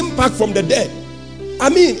he came back from the dead. I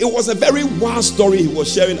mean, it was a very wild story he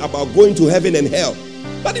was sharing about going to heaven and hell.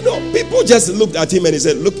 But people just looked at him and he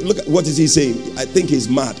said, look, what is he saying? I think he's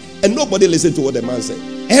mad. And nobody listened to what the man said.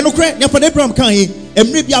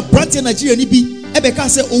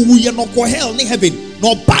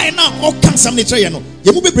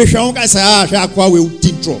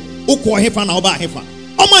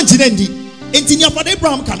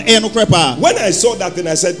 When I saw that thing,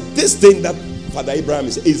 I said, this thing that Father Abraham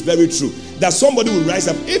is very true. That somebody will rise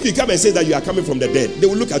up. If you come and say that you are coming from the dead, they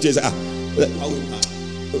will look at you and say,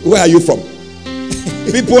 where are you from?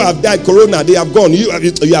 People have died, corona, they have gone. You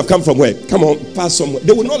have come from where? Come on, pass somewhere.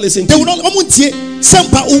 They will not listen to you.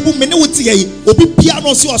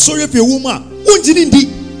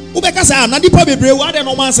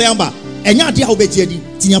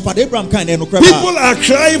 People are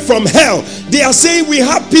crying from hell. They are saying, we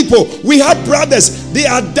have people, we have brothers, they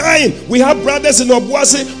are dying. We have brothers in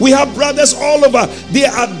Obuasi, we have brothers all over. They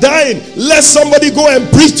are dying. Let somebody go and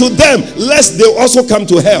preach to them, lest they also come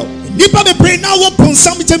to hell.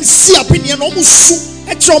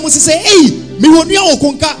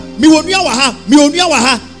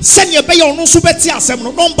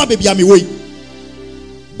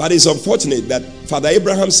 But it's unfortunate that Father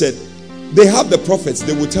Abraham said, they have the prophets,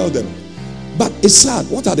 they will tell them. But it's sad.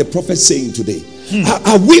 What are the prophets saying today?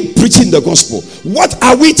 Are we preaching the gospel? What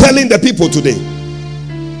are we telling the people today?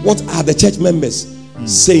 What are the church members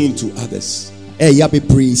saying to others? Hell. Yeah.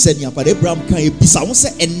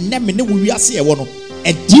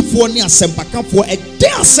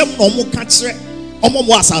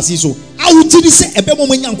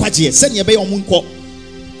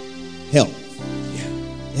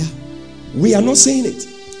 We are not saying it.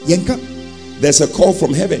 There's a call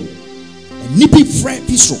from heaven.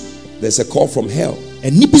 There's a call from hell.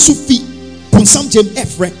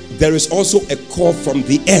 There is also a call from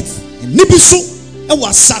the earth.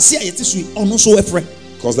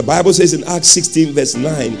 Because the Bible says in Acts 16 verse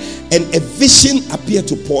 9, and a vision appeared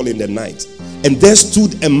to Paul in the night. And there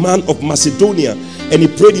stood a man of Macedonia, and he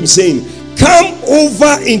prayed him saying, come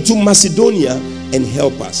over into Macedonia and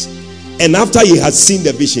help us. And after he had seen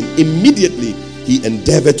the vision, immediately he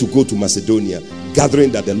endeavored to go to Macedonia,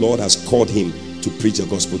 gathering that the Lord has called him to preach the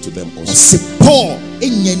gospel to them also. Paul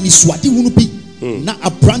na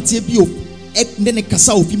abrantie bi ne ne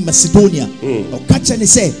kasa ofi Macedonia o ka che ne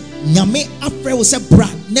se nyame afre wo se bra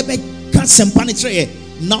ne be ka sempa ne kire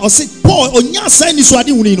na o se Paul onya san ni suade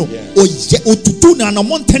hunu no o tutu na na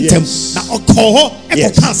montentem na o ko ho e ko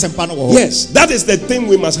ka sempa no wo. Yes, that is the thing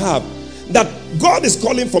we must have, that God is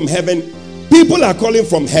calling from heaven, people are calling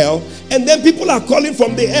from hell, and then people are calling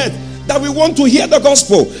from the earth, that we want to hear the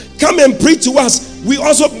gospel. Come and preach to us. We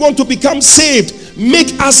also want to become saved.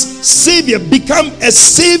 Make us savior, become a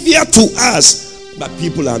savior to us. But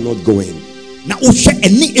people are not going. Now,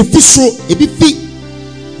 any episode, ebi fi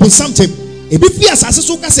something, ebi fi asase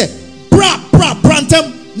so ka se bra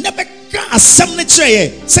prantem never ka asem ne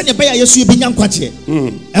kire se ne be ya yesu ebi nyankwache.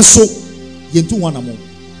 And so yentu wana mo.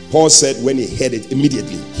 Paul said when he heard it,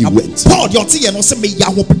 immediately he went. Are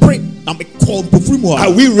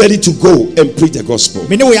we ready to go and preach the gospel?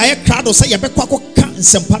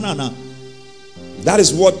 That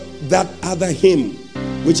is what that other hymn,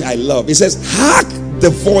 which I love, it says, hark the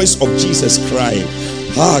voice of Jesus crying.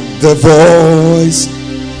 Hark the voice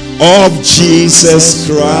of Jesus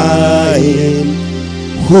crying.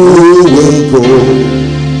 Who will go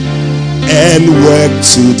and work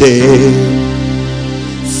today?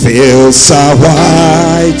 Fields are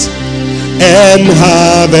white and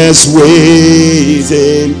harvest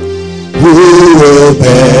waiting. Who will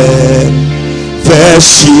bear the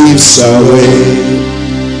sheaves away?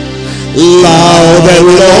 Loud and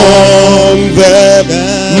long the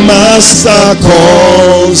Master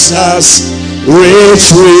calls us,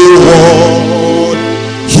 rich reward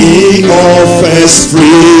He offers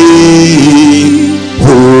free.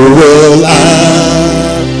 Who will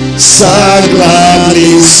answer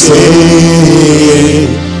gladly say,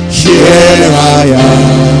 here I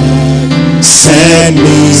am, send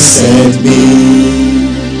me, send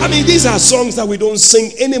me. I mean, these are songs that we don't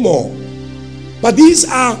sing anymore, but these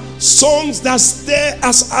are songs that stir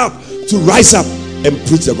us up to rise up and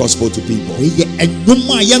preach the gospel to people. He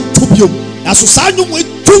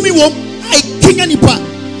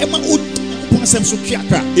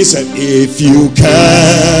said, if you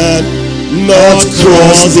can not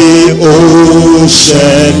cross the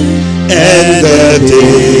ocean and the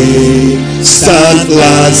distant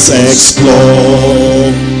lands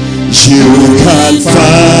explore, you can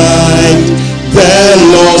find the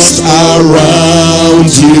lost around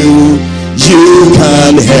you. You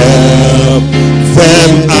can help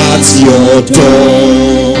them at your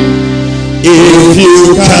door. If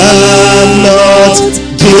you cannot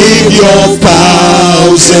give your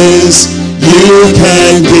thousands, you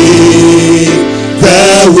can give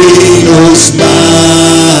the widow's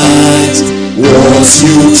mite. What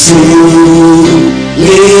you truly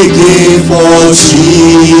give for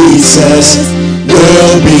Jesus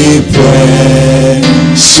will be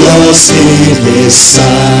precious in His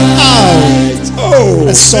sight. Oh,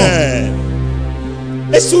 man.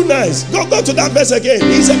 It's too nice. Go to that verse again.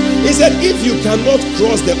 He said, if you cannot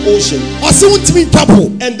cross the ocean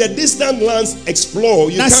and the distant lands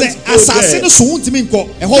explore, you can't go there.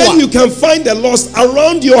 Then you can find the lost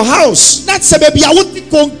around your house. There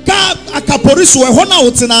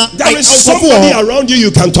is somebody around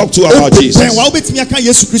you can talk to about Jesus.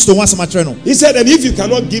 He said, and if you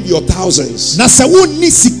cannot give your thousands,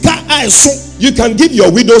 you can give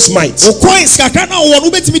your widow's mite to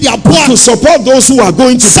support those who are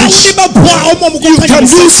going to preach. You can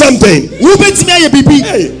do something.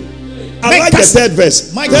 Hey, I like the third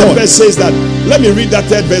verse. Third verse says that. Let me read that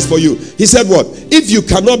third verse for you. He said what? If you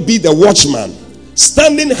cannot be the watchman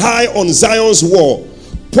standing high on Zion's wall,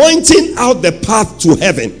 pointing out the path to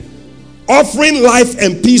heaven, offering life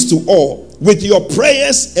and peace to all, with your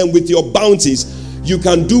prayers and with your bounties, you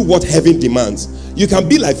can do what heaven demands. You can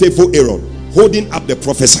be like faithful Aaron, holding up the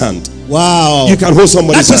prophet's hand. Wow. You can hold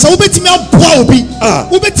somebody's hand.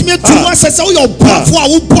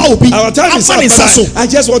 Our time is up, but I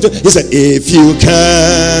just want to. He said, if you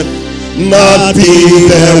can not be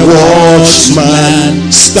the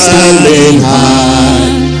watchman standing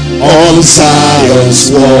high on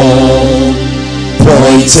Zion's wall,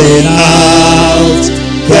 pointing out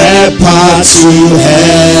the path to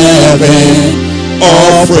heaven,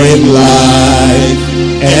 offering life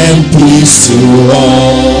and peace to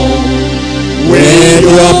all. With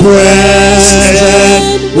your prayers and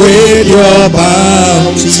with your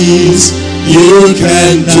bounties, you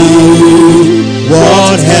can do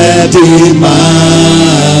what heaven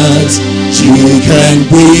demands. You can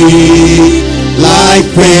be like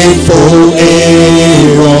faithful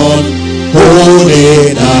Aaron,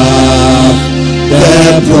 holding up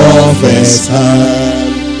the prophet's hand.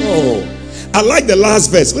 I like the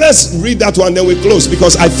last verse. Let's read that one, then we close,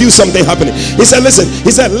 because I feel something happening. He said, listen,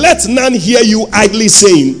 he said, let none hear you idly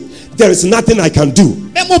saying, there is nothing I can do,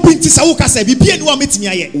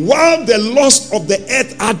 while the lost of the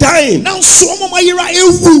earth are dying,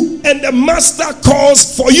 and the master calls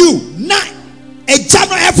for you.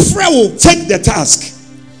 Take the task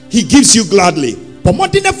he gives you gladly, and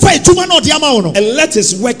let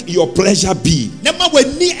his work your pleasure be.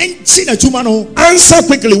 Answer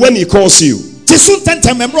quickly when he calls you.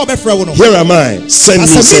 Here am I, send me,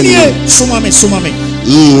 send me.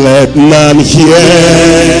 Let none hear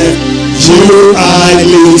you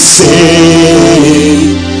idly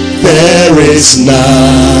say, there is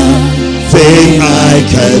nothing I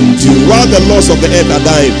can do. While the lost of the earth are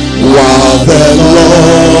dying, while the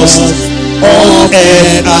lost of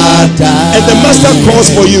earth are dying, and the master calls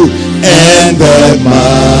for you, and the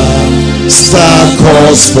master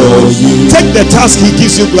calls for you. Take the task he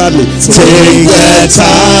gives you gladly. Take the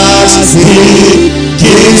task he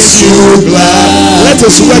gives you gladly. Let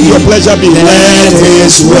his work your pleasure be. Let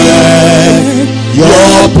his work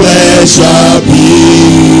your pleasure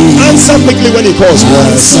be. Answer quickly when he calls.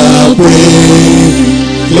 Answer quickly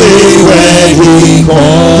when he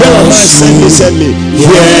calls. Here am I, send me, send me.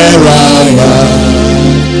 Here I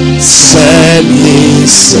am, send me,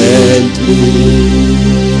 send me.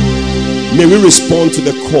 May we respond to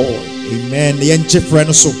the call. Amen.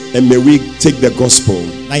 And may we take the gospel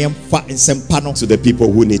to the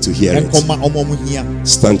people who need to hear it.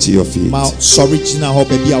 Stand to your feet.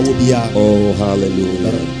 Oh,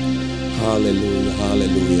 hallelujah. Hallelujah.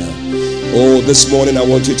 Hallelujah. Oh, this morning I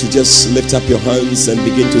want you to just lift up your hands and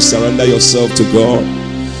begin to surrender yourself to God.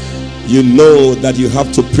 You know that you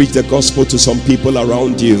have to preach the gospel to some people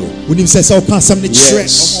around you.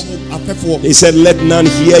 Yes. He said, let none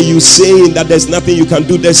hear you saying that there's nothing you can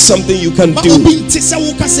do. There's something you can do.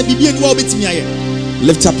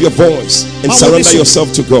 Lift up your voice and surrender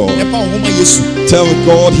yourself to God. Tell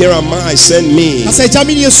God, here am I, send me.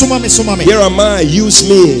 Here am I, use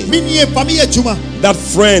me. That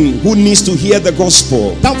friend who needs to hear the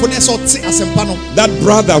gospel. That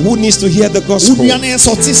brother who needs to hear the gospel.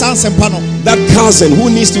 That cousin who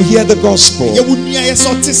needs to hear the gospel.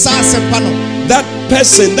 That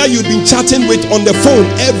person that you've been chatting with on the phone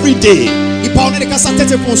every day.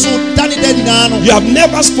 You have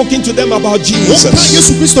never spoken to them about Jesus.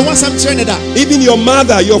 Even your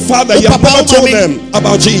mother, your father, you have never told them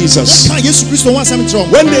about Jesus.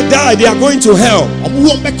 When they die, they are going to hell.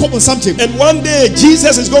 And one day,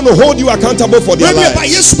 Jesus is going to hold you accountable for their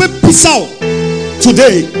lives.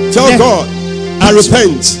 Today, tell God, I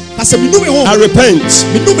repent. I repent.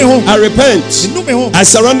 I repent. I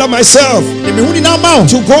surrender myself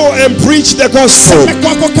to go and preach the gospel,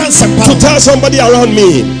 to tell somebody around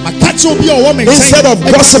me, instead of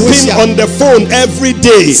gossiping on the phone every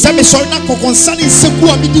day. I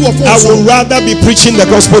would rather be preaching the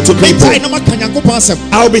gospel to people.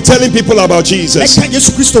 I'll be telling people about Jesus.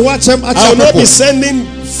 I'll not be sending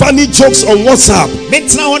funny jokes on WhatsApp,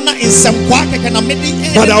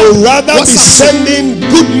 but I would rather be sending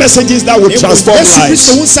good messages that will transform lives.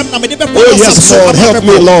 Oh yes, Lord, help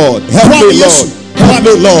me, Lord, help me, Lord, help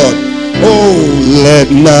me, Lord. Oh,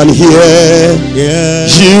 let none hear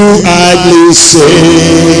you idly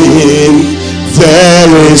saying,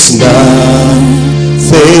 there is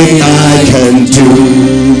nothing I can do,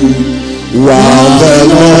 while the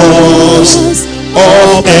laws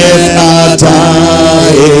of earth are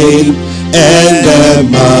dying, and the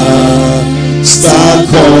master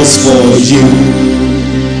calls for you.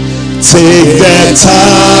 Take the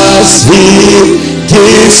task he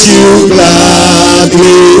gives you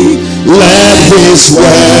gladly. Let his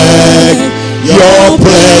work your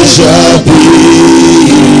pleasure be.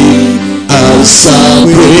 Answer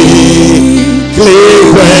quickly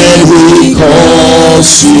when he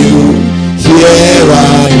calls you. Here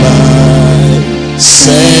I am.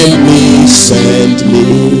 Send me, send me.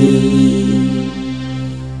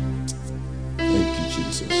 Thank you,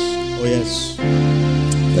 Jesus. Oh, yes.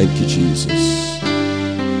 Thank you, Jesus.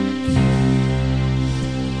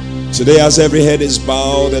 Today, as every head is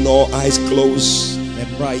bowed and all eyes closed,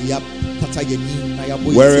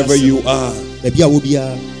 wherever you are,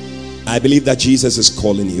 I believe that Jesus is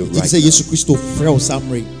calling you right now.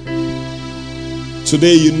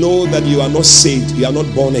 Today you know that you are not saved, you are not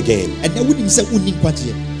born again.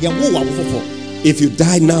 If you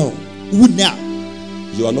die now,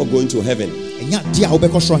 you are not going to heaven. You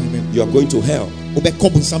are going to hell.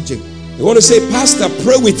 You want to say, Pastor,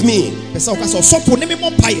 pray with me.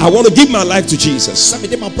 I want to give my life to Jesus. I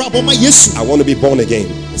want to be born again.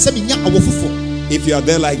 If you are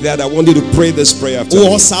there like that, I want you to pray this prayer after me.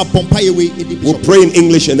 We'll pray in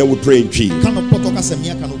English and then we'll pray in Twi.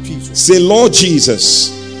 Say, Lord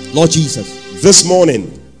Jesus. Lord Jesus. This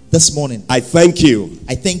morning, I thank you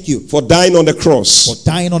for dying on the cross,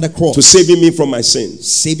 to saving me from my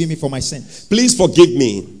sins. Please forgive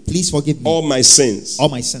me all my sins.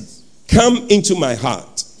 Come into my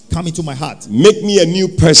heart. Make me a new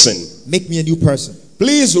person.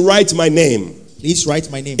 Please write my name in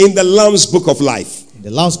the Lamb's Book of Life.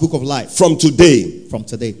 From today,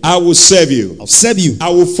 I will serve you. I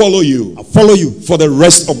will follow you for the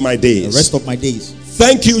rest of my days.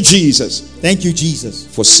 Thank you, Jesus.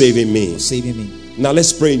 For saving me. Now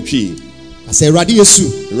let's pray in Twi. I say, Radi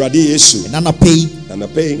Yesu. Nana pay.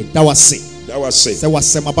 That was say. Say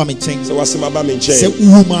wasem aba me nchen. Say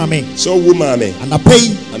uwu mame. So uwu mame. Anapay.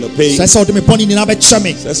 Say so de me boni ni na be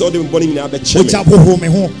cheme. Moja hoho me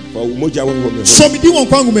ho. Show me di won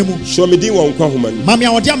kwa homa mu. Mami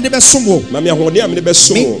awodiam de be somo.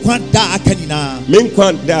 Me kwa da akanina.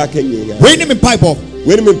 We ni me Bible. E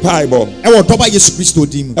wo doba Yesu Kristo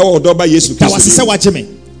dim. That was say wajeme.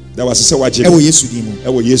 E wo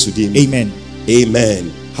Yesu dim.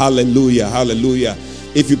 Amen. Hallelujah.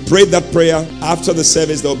 If you prayed that prayer after the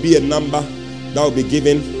service, there will be a number that will be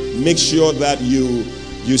given. Make sure that you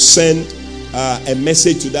send a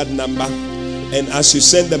message to that number, and as you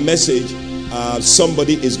send the message,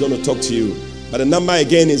 somebody is going to talk to you. But the number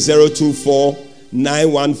again is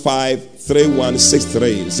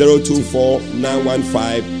 024-915-3163.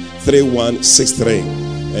 024-915-3163.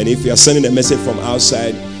 And if you are sending a message from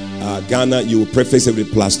outside Ghana, you will preface it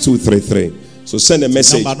with +233. So send a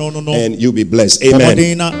message and you'll be blessed. Amen.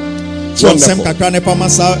 It's time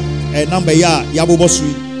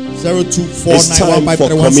for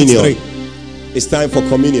communion. It's time for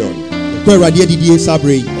communion. And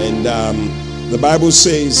the Bible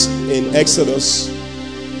says in Exodus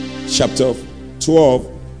chapter 12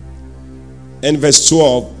 and verse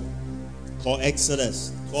 12.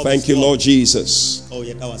 Thank you, Lord Jesus.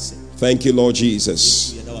 Thank you, Lord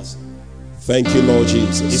Jesus. Thank you, Lord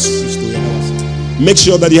Jesus. Make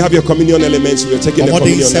sure that you have your communion elements. We are taking the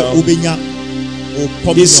communion now.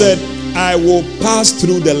 He said, I will pass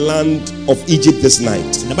through the land of Egypt this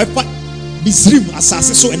night.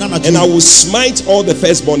 And I will smite all the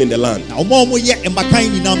firstborn in the land,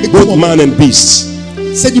 both man and beast,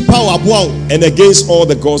 and against all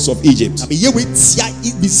the gods of Egypt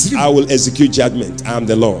I will execute judgment. I am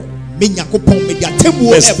the Lord.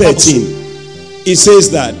 Verse 13, it says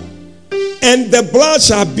that, and the blood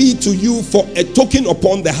shall be to you for a token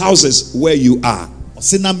upon the houses where you are.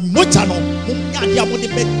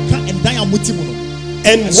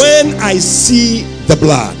 And when I see the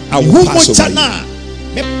blood, I will pass over you.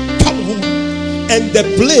 And the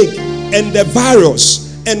plague and the virus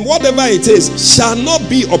and whatever it is shall not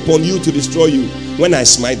be upon you to destroy you when I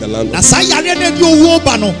smite the land.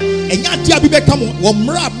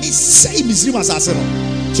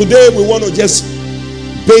 Today we want to just,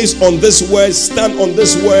 based on this word, stand on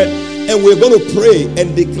this word, and we're going to pray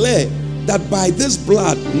and declare that by this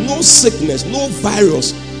blood, no sickness, no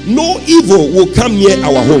virus, no evil will come near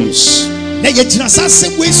our homes. I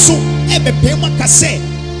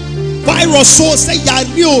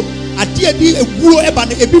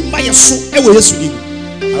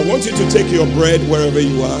want you to take your bread wherever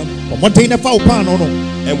you are,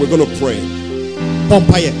 and we're going to pray.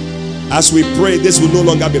 As we pray, this will no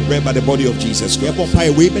longer be bread but the body of Jesus Christ.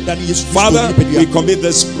 Father, we commit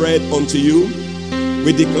this bread unto you.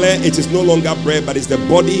 We declare it is no longer bread but it's the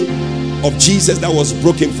body of Jesus that was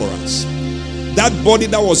broken for us. That body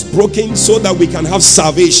that was broken so that we can have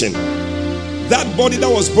salvation. That body that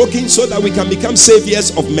was broken so that we can become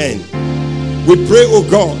saviors of men. We pray, oh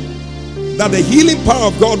God, that the healing power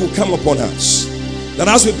of God will come upon us. That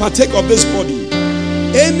as we partake of this body,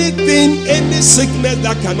 anything, any sickness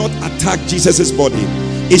that cannot attack Jesus' body,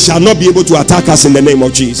 it shall not be able to attack us in the name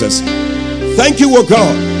of Jesus. Thank you, oh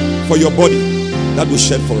God, for your body that was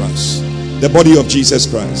shed for us. The body of Jesus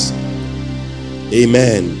Christ.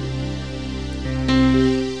 Amen.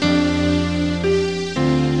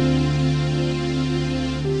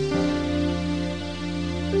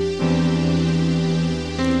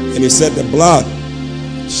 And he said, the blood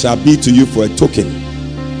shall be to you for a token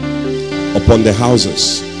upon the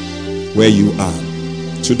houses where you are.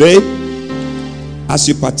 Today, as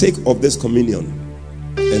you partake of this communion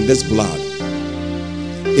and this blood,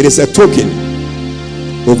 it is a token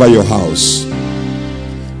over your house.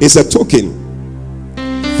 It's a token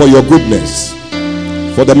for your goodness,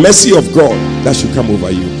 for the mercy of God that should come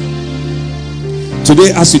over you.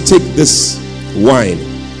 Today, as you take this wine,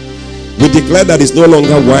 we declare that it's no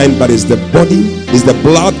longer wine, but it's the body, it's the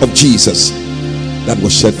blood of Jesus that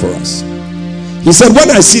was shed for us. He said, when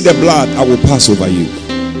I see the blood, I will pass over you.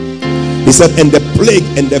 He said, and the plague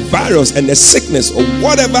and the virus and the sickness or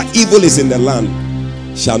whatever evil is in the land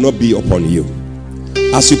shall not be upon you.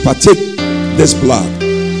 As you partake this blood,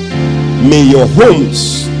 may your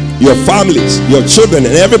homes, your families, your children,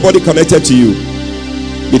 and everybody connected to you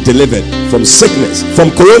be delivered from sickness, from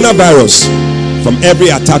coronavirus, from every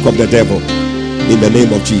attack of the devil, in the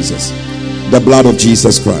name of Jesus. The blood of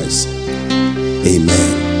Jesus Christ.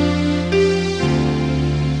 Amen.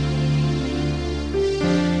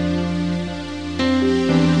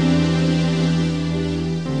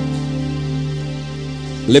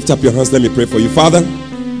 Lift up your hands. Let me pray for you. Father,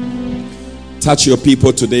 touch your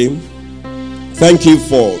people today. Thank you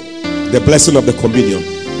for the blessing of the communion,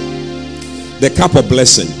 the cup of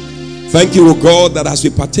blessing. Thank you, O God, that as we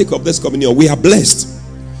partake of this communion, we are blessed.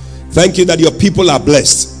 Thank you that your people are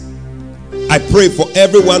blessed. I pray for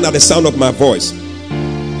everyone at the sound of my voice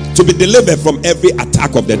to be delivered from every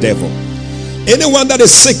attack of the devil. Anyone that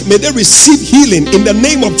is sick, may they receive healing in the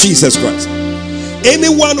name of Jesus Christ.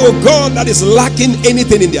 Anyone, oh God, that is lacking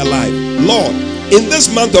anything in their life, Lord, in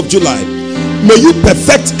this month of July, may you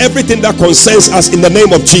perfect everything that concerns us in the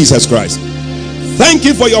name of Jesus Christ. Thank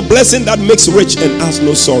you for your blessing that makes rich and has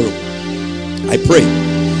no sorrow. I pray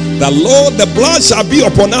that, Lord, the blood shall be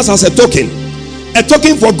upon us as a token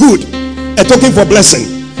for good, a token for blessing,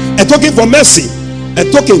 a token for mercy, a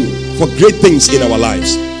token for great things in our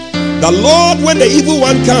lives. The Lord, when the evil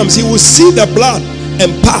one comes, he will see the blood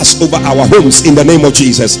and pass over our homes in the name of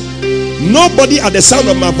Jesus. Nobody at the sound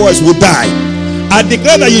of my voice will die. I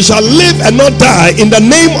declare that you shall live and not die in the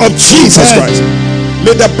name of Jesus Christ.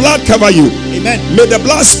 May the blood cover you. Amen. May the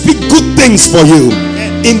blood speak good things for you.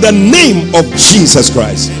 Amen. In the name of Jesus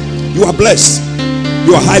Christ. You are blessed.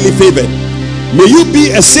 You are highly favored. May you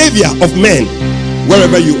be a savior of men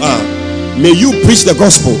wherever you are. May you preach the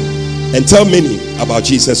gospel and tell many about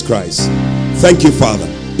Jesus Christ. Thank you, Father.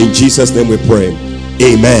 In Jesus' name we pray.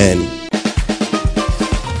 Amen.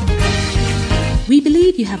 We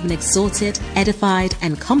believe you have been exhorted, edified,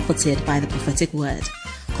 and comforted by the prophetic word.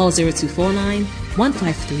 Call 0249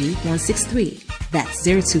 153 163. That's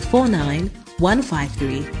 0249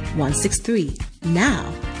 153 163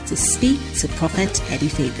 now to speak to Prophet Eddie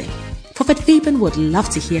Fabian. Prophet Fabian would love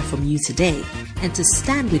to hear from you today and to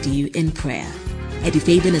stand with you in prayer. Eddie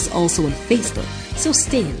Fabian is also on Facebook, so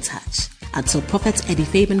stay in touch. Until Prophet Eddie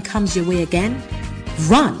Fabian comes your way again,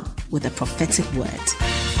 run with a prophetic word.